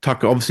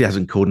Tucker obviously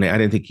hasn't coordinated. I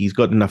don't think he's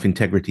got enough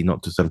integrity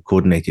not to sort of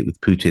coordinate it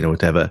with Putin or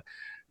whatever.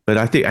 But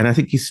I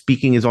think he's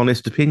speaking his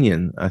honest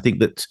opinion. I think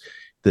that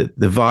the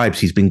vibes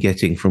he's been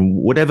getting from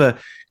whatever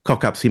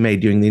cock-ups he made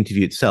during the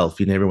interview itself,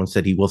 everyone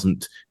said he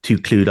wasn't too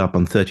clued up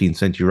on 13th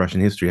century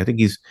Russian history. I think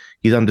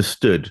he's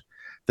understood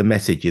the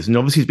messages. And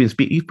obviously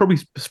he's probably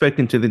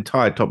spoken to the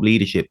entire top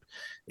leadership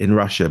in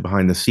Russia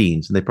behind the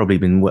scenes, and they've probably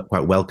been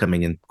quite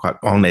welcoming and quite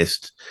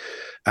honest.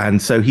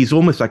 And so he's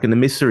almost like an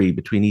emissary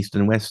between East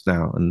and West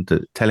now,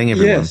 and telling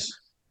everyone.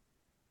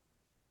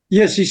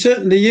 Yes, he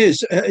certainly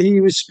is. He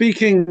was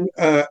speaking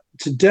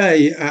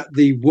today at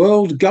the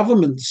World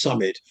Government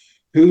Summit.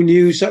 Who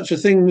knew such a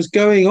thing was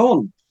going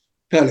on,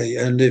 Pelle?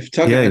 And if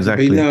Tucker hadn't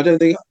been there, I don't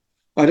think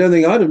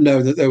I'd have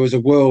known that there was a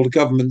World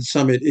Government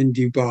Summit in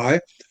Dubai.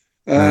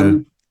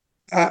 And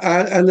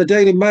the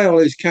Daily Mail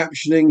is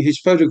captioning his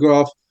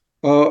photograph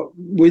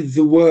with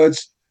the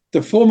words,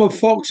 "The former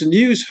Fox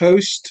News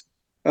host,"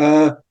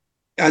 as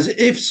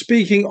if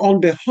speaking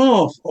on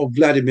behalf of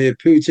Vladimir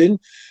Putin,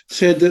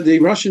 said that the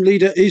Russian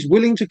leader is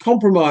willing to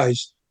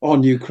compromise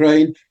on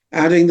Ukraine,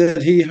 adding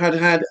that he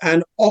had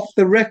an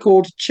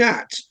off-the-record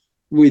chat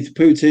with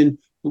Putin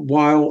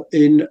while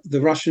in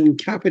the Russian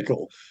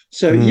capital.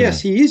 So,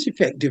 yes, he is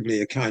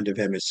effectively a kind of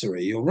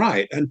emissary. You're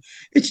right. And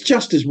it's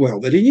just as well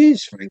that he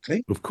is,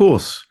 frankly. Of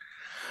course.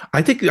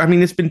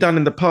 It's been done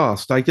in the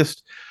past. I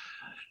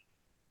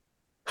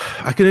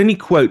can only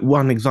quote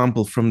one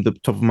example from the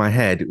top of my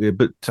head,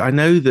 but I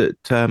know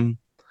that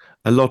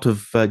a lot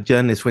of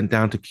journalists went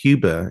down to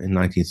Cuba in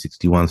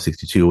 1961,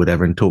 62 or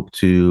whatever and talked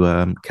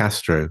to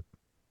Castro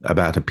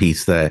about a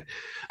peace there.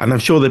 And I'm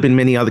sure there have been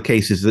many other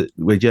cases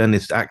where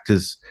journalists act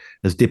as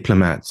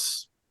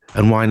diplomats.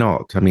 And why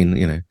not?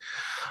 And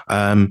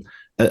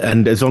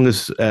as long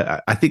as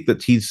I think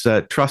that he's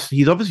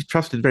obviously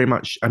trusted very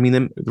much.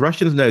 The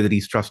Russians know that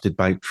he's trusted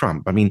by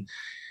Trump.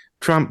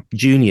 Trump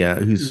Jr.,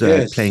 who's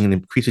playing an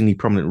increasingly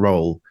prominent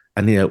role,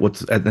 and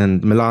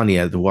and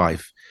Melania, the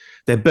wife,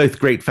 they're both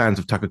great fans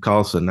of Tucker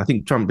Carlson. I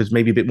think Trump is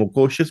maybe a bit more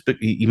cautious, but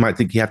he might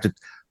think I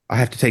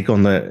have to take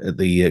on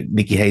the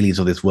Nikki Haley's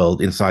of this world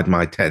inside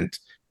my tent.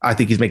 I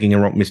think he's making a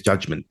wrong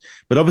misjudgment.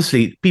 But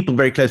obviously, people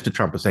very close to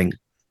Trump are saying,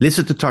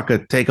 listen to Tucker,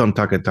 take on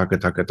Tucker.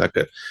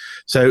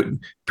 So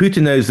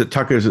Putin knows that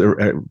Tucker is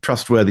a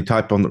trustworthy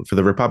type for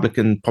the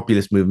Republican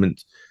populist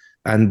movement.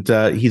 And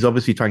he's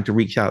obviously trying to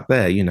reach out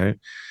there,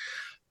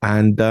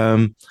 And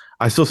I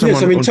saw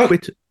someone on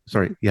Twitter.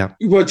 Sorry, yeah.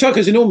 Well,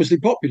 Tucker's enormously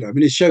popular.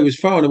 His show was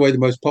far and away the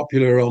most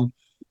popular on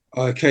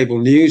cable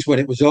news when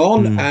it was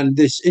on. And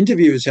this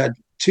interview has had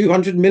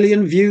 200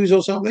 million views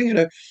or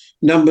something,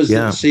 numbers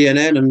that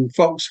CNN and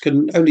Fox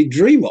can only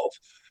dream of.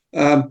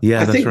 I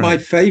think my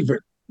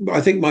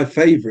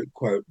favorite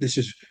quote, this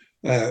is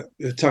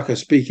Tucker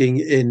speaking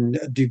in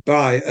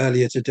Dubai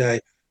earlier today,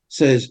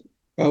 says,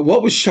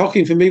 what was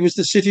shocking for me was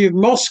the city of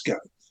Moscow,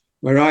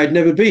 where I had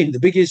never been, the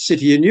biggest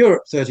city in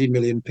Europe, 30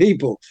 million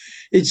people.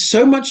 It's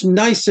so much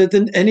nicer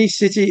than any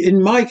city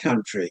in my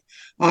country.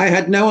 I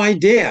had no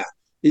idea.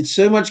 It's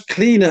so much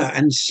cleaner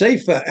and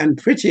safer and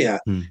prettier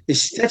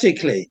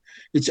aesthetically.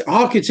 Its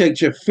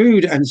architecture,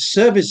 food and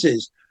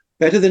services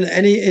better than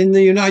any in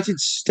the United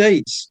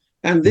States.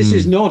 And this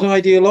is not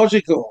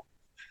ideological.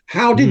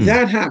 How did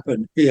that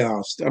happen? He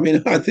asked. I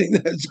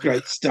think that's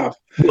great stuff.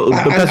 Well,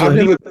 I've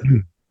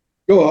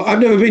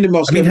never been to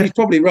Moscow. He's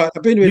probably right.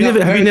 I've been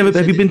to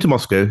have you been to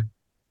Moscow?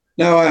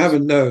 No, I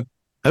haven't. No.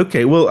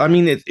 Okay. Well,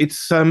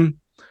 it's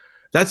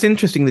that's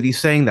interesting that he's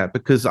saying that,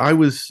 because I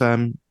was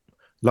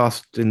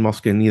last in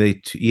Moscow in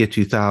the year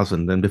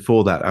 2000. And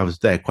before that, I was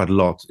there quite a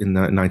lot in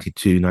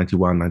 92,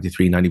 91,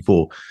 93,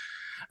 94.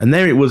 And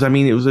there it was.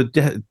 It was a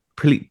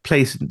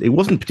place. It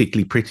wasn't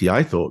particularly pretty,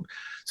 I thought.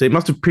 So it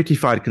must have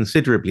prettified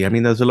considerably.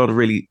 There's a lot of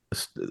really,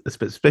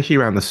 especially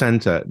around the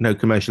center, no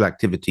commercial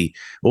activity.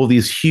 All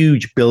these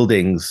huge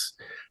buildings,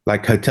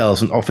 like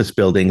hotels and office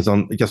buildings,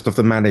 just off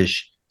the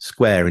Manege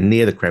Square and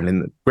near the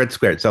Kremlin. The Red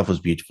Square itself was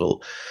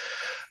beautiful.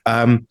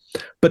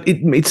 But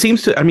it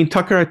seems to,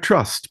 Tucker I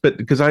trust, but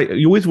because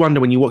you always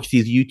wonder when you watch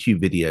these YouTube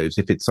videos,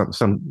 if it's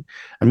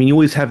you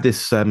always have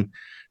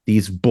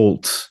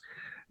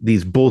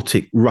these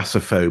Baltic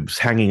Russophobes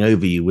hanging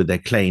over you with their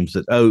claims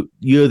that, oh,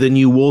 you're the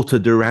new Walter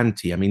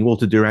Duranty.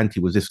 Walter Duranty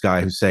was this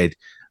guy who said,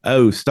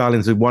 oh,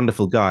 Stalin's a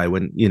wonderful guy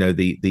when,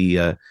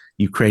 the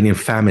Ukrainian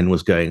famine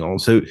was going on.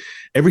 So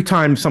every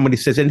time somebody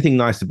says anything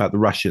nice about the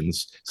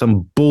Russians,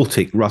 some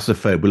Baltic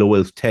Russophobe will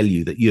always tell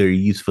you that you're a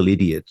useful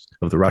idiot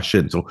of the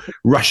Russians, or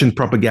Russian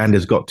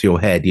propaganda's got to your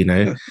head,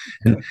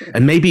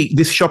 and maybe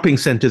this shopping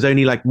center is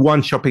only like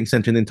one shopping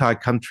center in the entire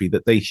country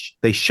that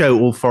they show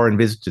all foreign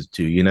visitors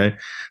to.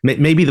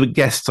 Maybe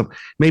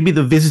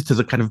the visitors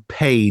are kind of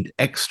paid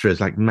extras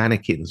like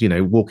mannequins,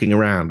 walking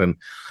around. And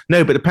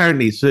no, but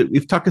apparently, so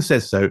if Tucker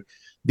says so,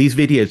 these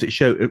videos that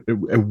show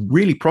a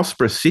really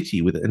prosperous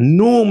city with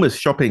enormous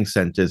shopping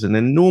centers and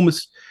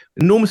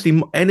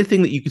enormously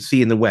anything that you could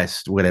see in the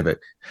West, whatever,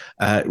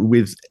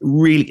 with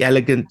really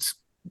elegant,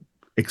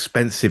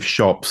 expensive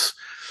shops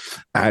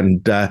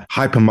and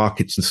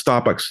hypermarkets and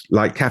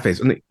Starbucks-like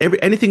cafes, and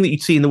anything that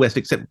you'd see in the West,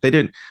 except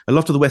a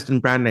lot of the Western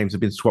brand names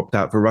have been swapped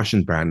out for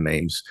Russian brand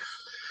names.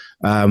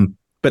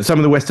 But some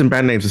of the Western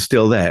brand names are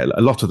still there,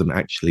 a lot of them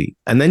actually.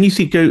 And then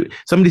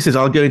somebody says,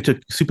 I'll go into a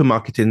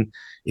supermarket in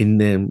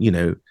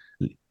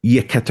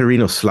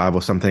Yekaterinoslav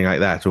or something like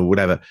that, or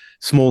whatever,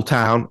 small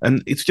town,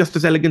 and it's just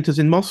as elegant as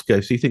in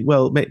Moscow. So you think,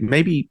 well,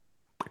 maybe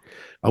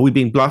are we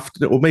being bluffed?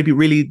 Or maybe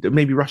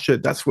Russia,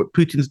 that's what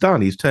Putin's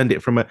done. He's turned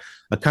it from a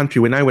country,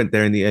 when I went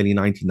there in the early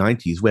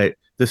 1990s, where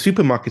the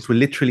supermarkets were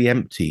literally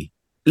empty,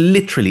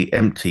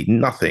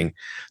 nothing.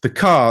 The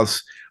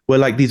cars were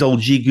like these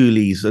old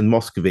Zhigulis and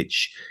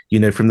Moscovich,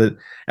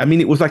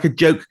 it was like a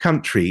joke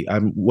country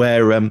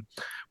where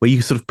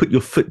you sort of put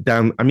your foot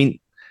down. I mean,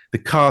 the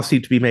cars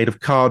seemed to be made of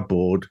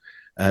cardboard.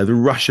 The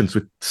Russians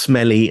were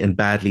smelly and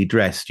badly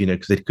dressed,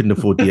 because they couldn't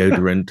afford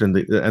deodorant, and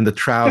the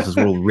trousers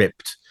were all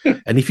ripped.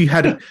 And if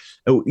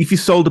you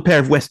sold a pair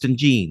of Western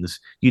jeans,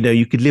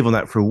 you could live on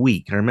that for a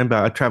week. I remember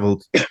I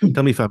traveled.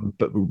 Tell me if I'm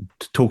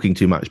talking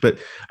too much, but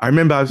I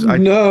remember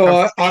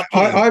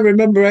I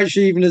remember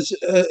actually even as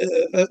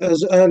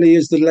early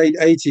as the late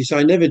 80s.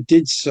 I never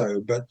did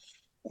so, but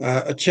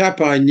a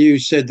chap I knew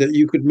said that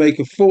you could make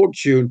a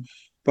fortune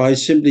by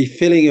simply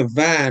filling a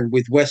van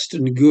with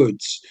Western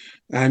goods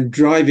and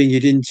driving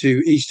it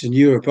into Eastern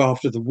Europe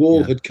after the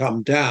wall had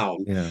come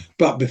down,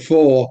 but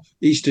before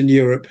Eastern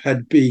Europe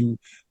had been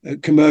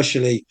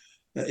commercially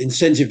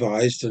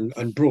incentivized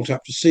and brought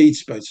up to speed,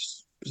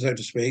 so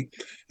to speak.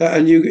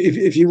 And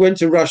if you went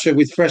to Russia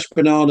with fresh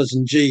bananas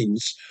and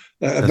jeans,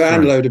 a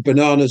van load of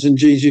bananas and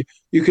jeans,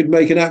 you could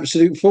make an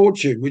absolute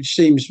fortune, which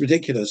seems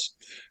ridiculous.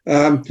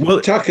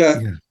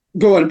 Tucker,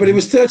 go on, but it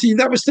was 30.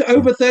 That was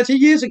over 30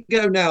 years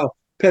ago now.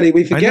 Pelle,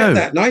 we forget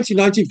that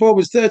 1994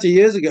 was 30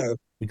 years ago.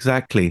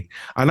 Exactly,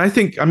 and I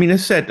think, I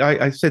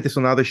said this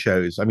on other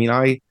shows. I'm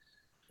not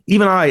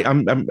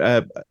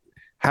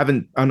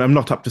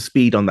up to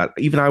speed on that.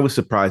 Even I was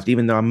surprised,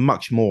 even though I'm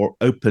much more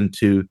open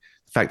to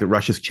the fact that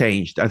Russia's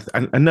changed.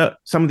 I know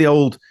some of the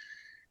old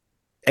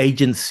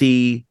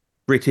agency,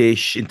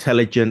 British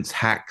intelligence,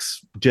 hacks,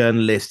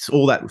 journalists,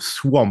 all that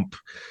swamp.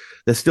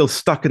 They're still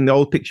stuck in the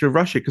old picture of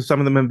Russia because some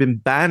of them have been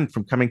banned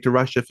from coming to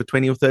Russia for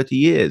 20 or 30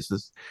 years.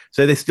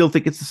 So they still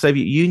think it's the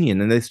Soviet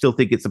Union, and they still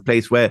think it's a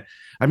place where,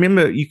 I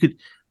remember the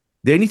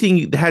only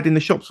thing they had in the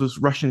shops was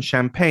Russian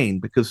champagne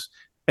because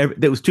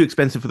it was too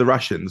expensive for the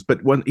Russians.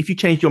 But if you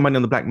changed your money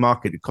on the black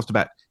market, it cost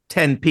about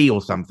 10p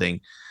or something.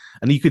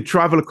 And you could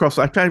travel across.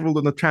 I traveled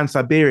on the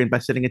Trans-Siberian by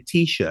selling a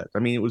T-shirt. I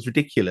mean, it was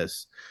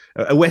ridiculous.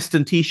 A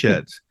Western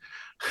T-shirt.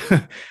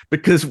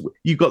 Because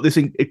you got this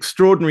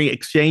extraordinary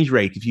exchange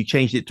rate if you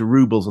changed it to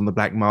rubles on the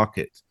black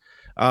market.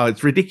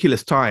 It's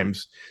ridiculous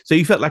times. So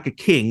you felt like a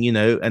king,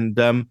 and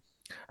the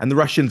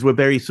Russians were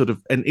very sort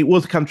of, and it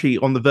was a country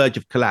on the verge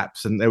of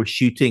collapse, and there were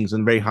shootings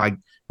and very high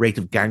rate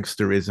of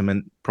gangsterism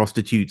and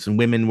prostitutes, and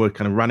women were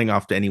kind of running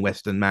after any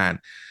Western man.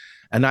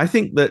 And I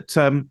think that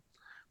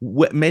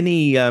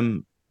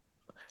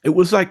it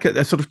was like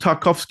a sort of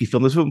Tarkovsky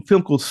film. There's a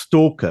film called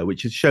Stalker,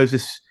 which shows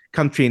this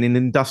country in an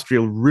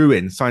industrial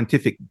ruin,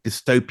 scientific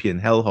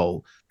dystopian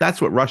hellhole. That's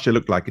what Russia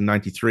looked like in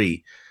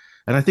 93.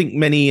 And I think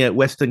many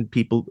Western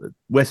people,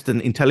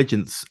 Western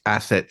intelligence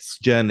assets,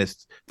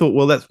 journalists thought,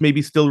 well, that's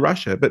maybe still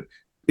Russia. But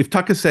if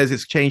Tucker says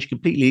it's changed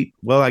completely,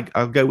 well,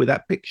 I'll go with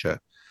that picture.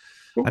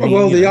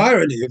 The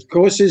irony, of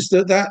course, is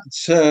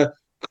that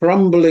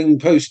crumbling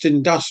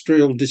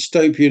post-industrial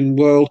dystopian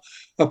world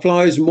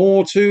applies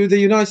more to the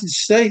United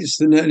States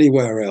than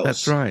anywhere else.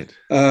 That's right.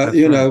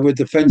 With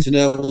the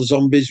fentanyl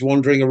zombies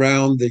wandering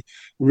around, the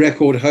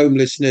record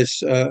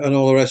homelessness and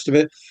all the rest of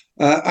it.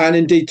 And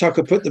indeed,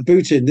 Tucker put the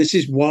boot in. This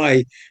is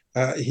why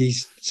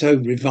he's so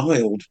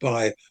reviled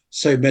by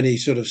so many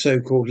sort of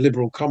so-called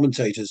liberal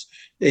commentators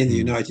in the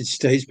United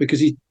States, because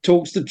he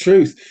talks the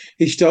truth.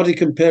 He started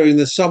comparing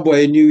the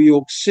subway in New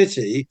York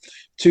City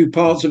to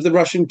parts of the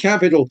Russian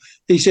capital.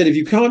 He said, if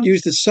you can't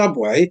use the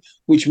subway,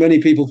 which many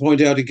people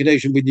point out in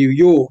connection with New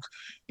York,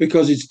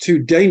 because it's too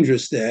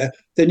dangerous there,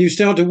 then you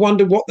start to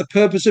wonder what the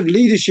purpose of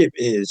leadership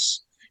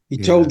is. He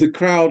told the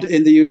crowd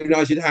in the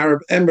United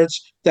Arab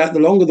Emirates that the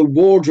longer the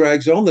war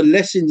drags on, the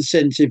less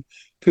incentive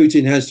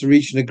Putin has to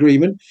reach an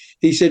agreement.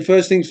 He said,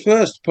 first things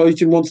first,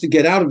 Putin wants to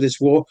get out of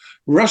this war.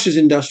 Russia's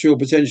industrial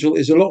potential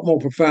is a lot more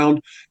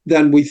profound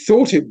than we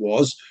thought it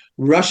was.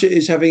 Russia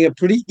is having a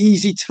pretty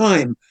easy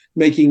time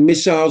making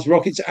missiles,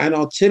 rockets, and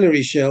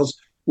artillery shells,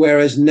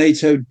 whereas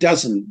NATO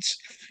doesn't.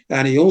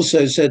 And he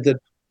also said that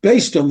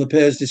based on the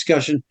pair's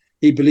discussion,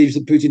 he believes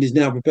that Putin is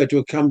now prepared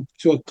to come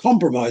to a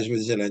compromise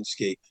with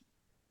Zelensky.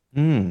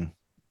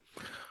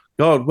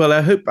 God, well,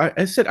 I hope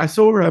I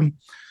saw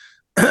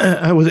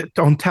was it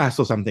on TASS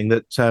or something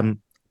that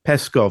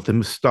Peskov, the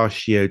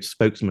mustachioed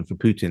spokesman for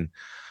Putin,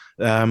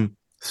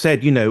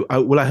 said,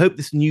 I hope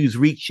this news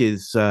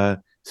reaches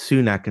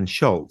Sunak and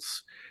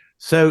Scholz.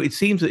 So it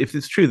seems that if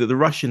it's true that the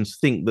Russians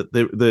think that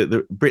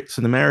the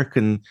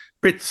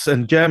Brits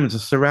and Germans are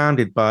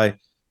surrounded by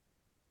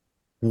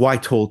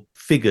Whitehall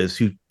figures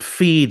who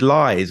feed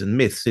lies and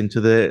myths into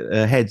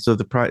the heads of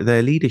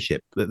their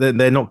leadership,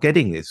 they're not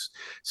getting this.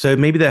 So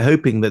maybe they're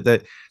hoping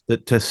that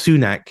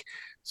Sunak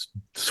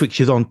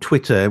switches on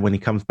Twitter when he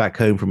comes back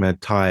home from a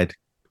tiring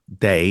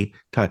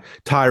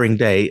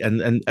day,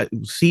 and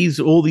sees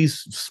all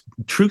these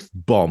truth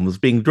bombs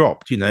being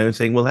dropped, and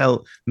saying, well,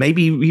 hell,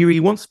 maybe he really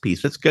wants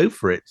peace. Let's go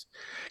for it.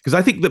 Because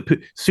I think that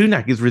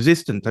Sunak is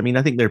resistant. I mean,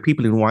 I think there are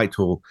people in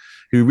Whitehall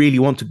who really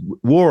want to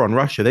war on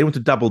Russia. They want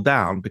to double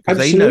down because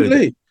they know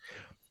that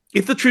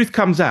if the truth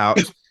comes out,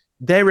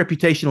 their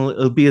reputation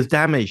will be as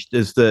damaged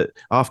as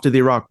after the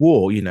Iraq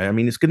War. I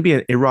mean, it's going to be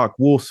an Iraq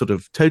War sort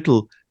of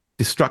total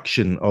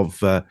destruction of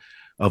the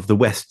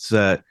West's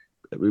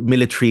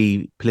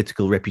military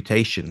political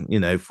reputation,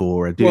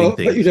 for doing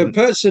things. But,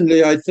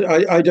 personally,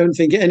 I don't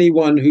think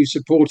anyone who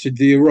supported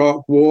the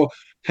Iraq War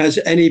has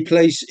any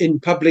place in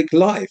public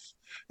life.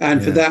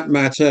 And for that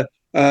matter,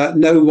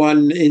 no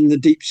one in the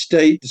deep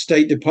state, the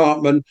State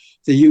Department,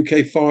 the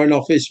UK Foreign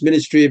Office,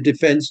 Ministry of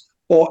Defence,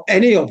 or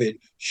any of it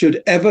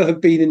should ever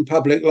have been in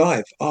public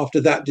life after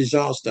that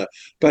disaster.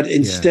 But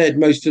instead,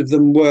 most of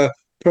them were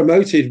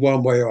promoted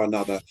one way or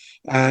another.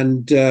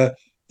 And the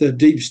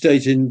deep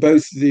state in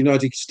both the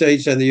United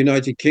States and the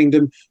United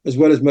Kingdom, as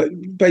well as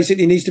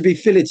basically needs to be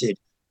filleted.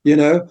 We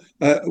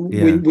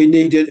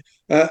need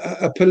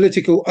a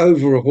political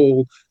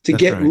overhaul to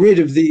get rid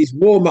of these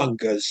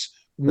warmongers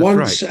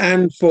once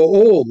and for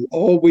all,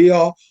 or we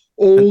are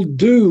all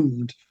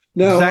doomed.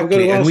 Now, I'm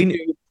going to ask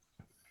you,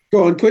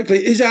 go on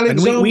quickly, is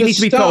Alexander we need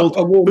to be told a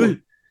warmonger?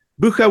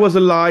 Bucha was a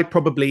lie,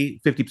 probably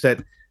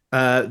 50%.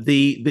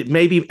 The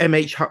maybe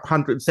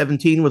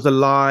MH117 was a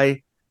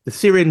lie. The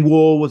Syrian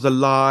war was a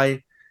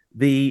lie.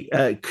 The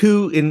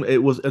coup in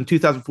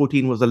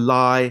 2014 was a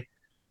lie.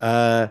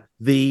 There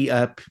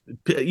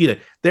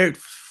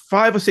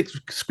 5 or 6.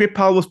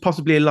 Skripal was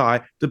possibly a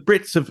lie. The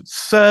Brits have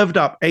served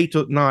up 8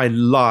 or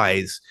 9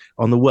 lies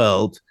on the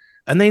world,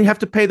 and they have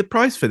to pay the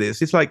price for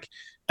this. It's like,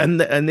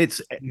 and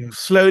it's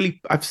slowly.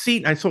 I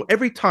saw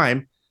every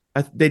time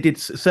they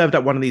served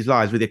up one of these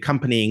lies with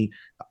accompanying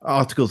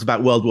articles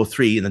about World War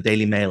III in the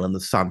Daily Mail and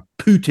the Sun,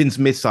 Putin's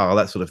missile,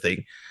 that sort of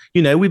thing.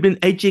 We've been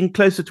edging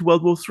closer to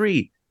World War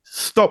III.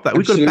 Stop that.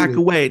 Absolutely. We've got to back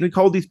away and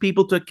hold these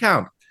people to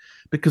account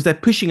because they're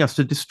pushing us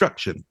to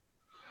destruction.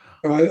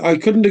 I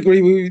couldn't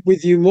agree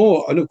with you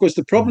more. And of course,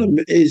 the problem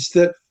is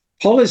that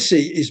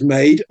policy is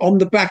made on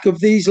the back of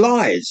these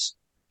lies.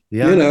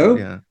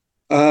 That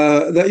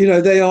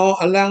they are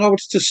allowed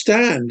to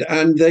stand,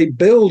 and they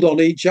build on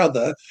each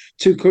other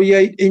to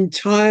create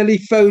entirely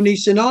phony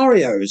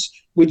scenarios,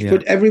 which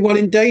put everyone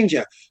in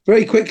danger.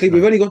 Very quickly,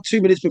 we've only got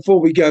 2 minutes before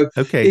we go.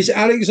 Okay. Is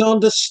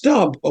Alexander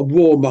Stubb a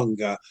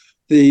warmonger?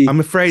 I'm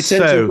afraid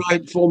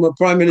centre-right former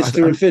Prime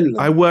Minister in Finland.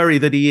 I worry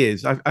that he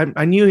is.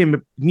 I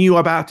knew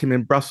about him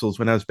in Brussels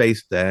when I was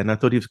based there, and I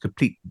thought he was a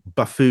complete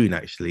buffoon,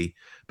 actually.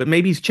 But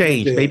maybe he's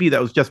changed. Yeah. Maybe that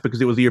was just because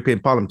it was the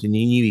European Parliament and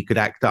he knew he could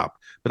act up.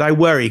 But I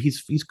worry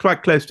he's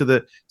quite close to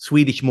the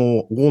Swedish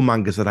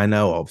warmongers that I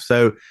know of.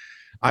 So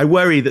I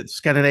worry that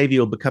Scandinavia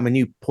will become a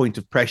new point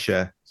of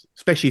pressure,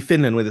 especially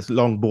Finland with its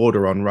long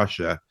border on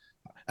Russia.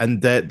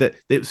 And the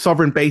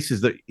sovereign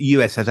bases that the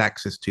US has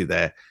access to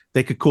there,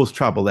 they could cause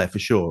trouble there for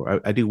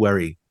sure. I do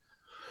worry.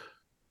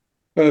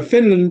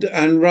 Finland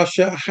and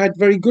Russia had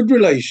very good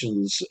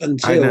relations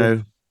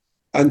until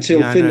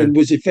Finland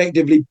was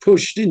effectively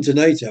pushed into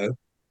NATO.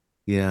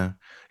 Yeah,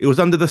 it was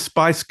under the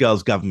Spice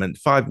Girls government,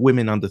 5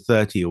 women under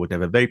 30 or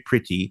whatever, very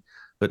pretty,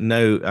 but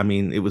no, I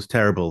mean, it was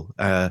terrible.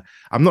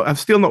 I'm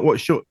still not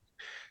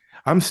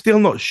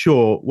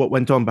sure what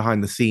went on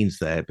behind the scenes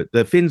there, but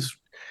the Finns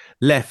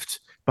left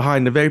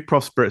behind a very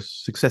prosperous,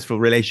 successful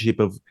relationship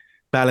of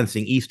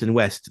balancing East and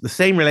West, the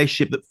same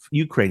relationship that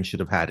Ukraine should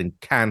have had and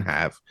can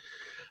have,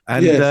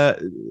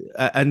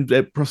 and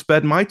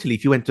prospered mightily.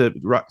 If you went to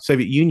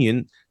Soviet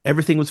Union,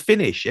 everything was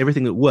Finnish.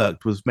 Everything that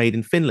worked was made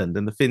in Finland,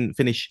 and the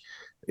Finnish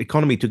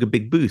economy took a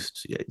big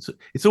boost.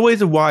 It's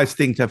always a wise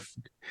thing to have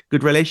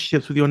good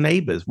relationships with your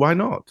neighbors. Why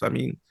not? I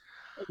mean,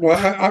 well,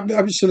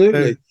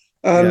 absolutely.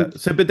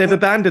 But they've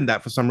abandoned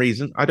that for some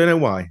reason. I don't know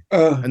why.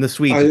 And the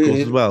Swedes, of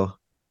course, as well.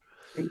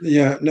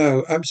 Yeah,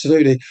 no,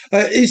 absolutely.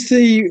 Is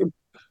the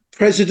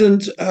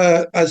president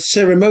a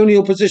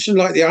ceremonial position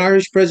like the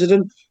Irish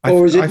president,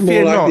 or is it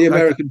more like the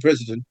American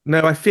president?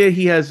 No, I fear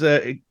he has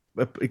a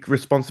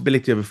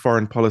responsibility of a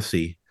foreign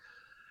policy,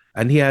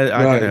 and he has.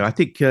 I don't know. I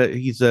think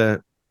he's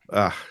a.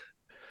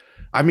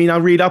 I mean,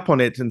 I'll read up on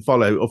it and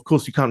follow. Of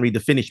course, you can't read the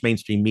Finnish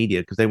mainstream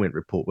media because they won't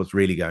report what's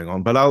really going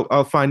on. But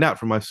I'll find out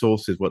from my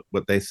sources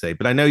what they say.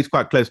 But I know he's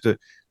quite close to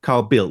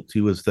Carl Bildt,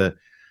 who was the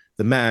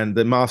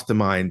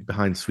mastermind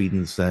behind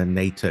Sweden's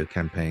NATO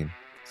campaign.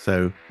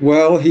 So,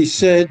 well, he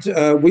said,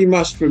 we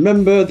must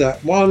remember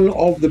that one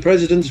of the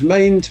president's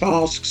main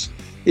tasks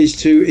is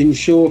to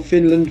ensure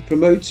Finland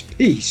promotes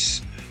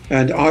peace.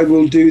 And I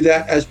will do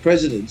that as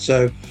president.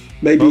 So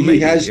maybe he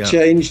has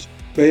changed,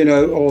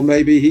 or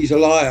maybe he's a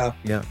liar.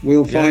 Yeah.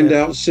 We'll find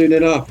out soon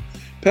enough.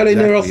 Pelle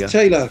Neroth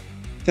Taylor,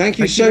 thank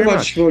you so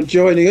much for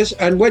joining us.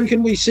 And when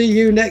can we see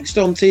you next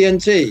on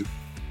TNT?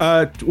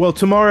 Well,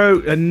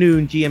 tomorrow at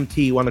noon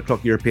GMT, 1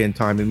 o'clock European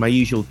time, in my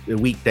usual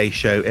weekday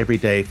show every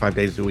day, 5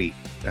 days a week.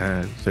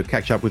 So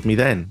catch up with me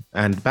then,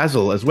 and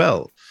Basil as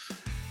well.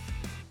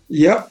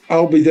 Yep,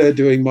 I'll be there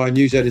doing my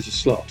news editor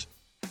slot.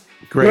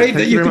 Great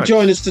that you could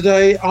join us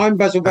today. I'm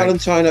Basil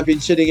Valentine. I've been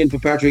sitting in for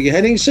Patrick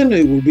Henningsen,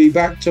 who will be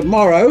back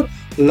tomorrow,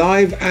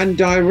 live and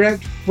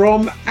direct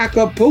from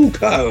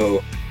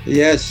Acapulco.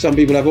 Yes, some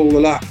people have all the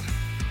luck.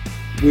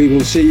 We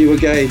will see you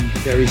again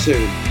very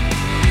soon.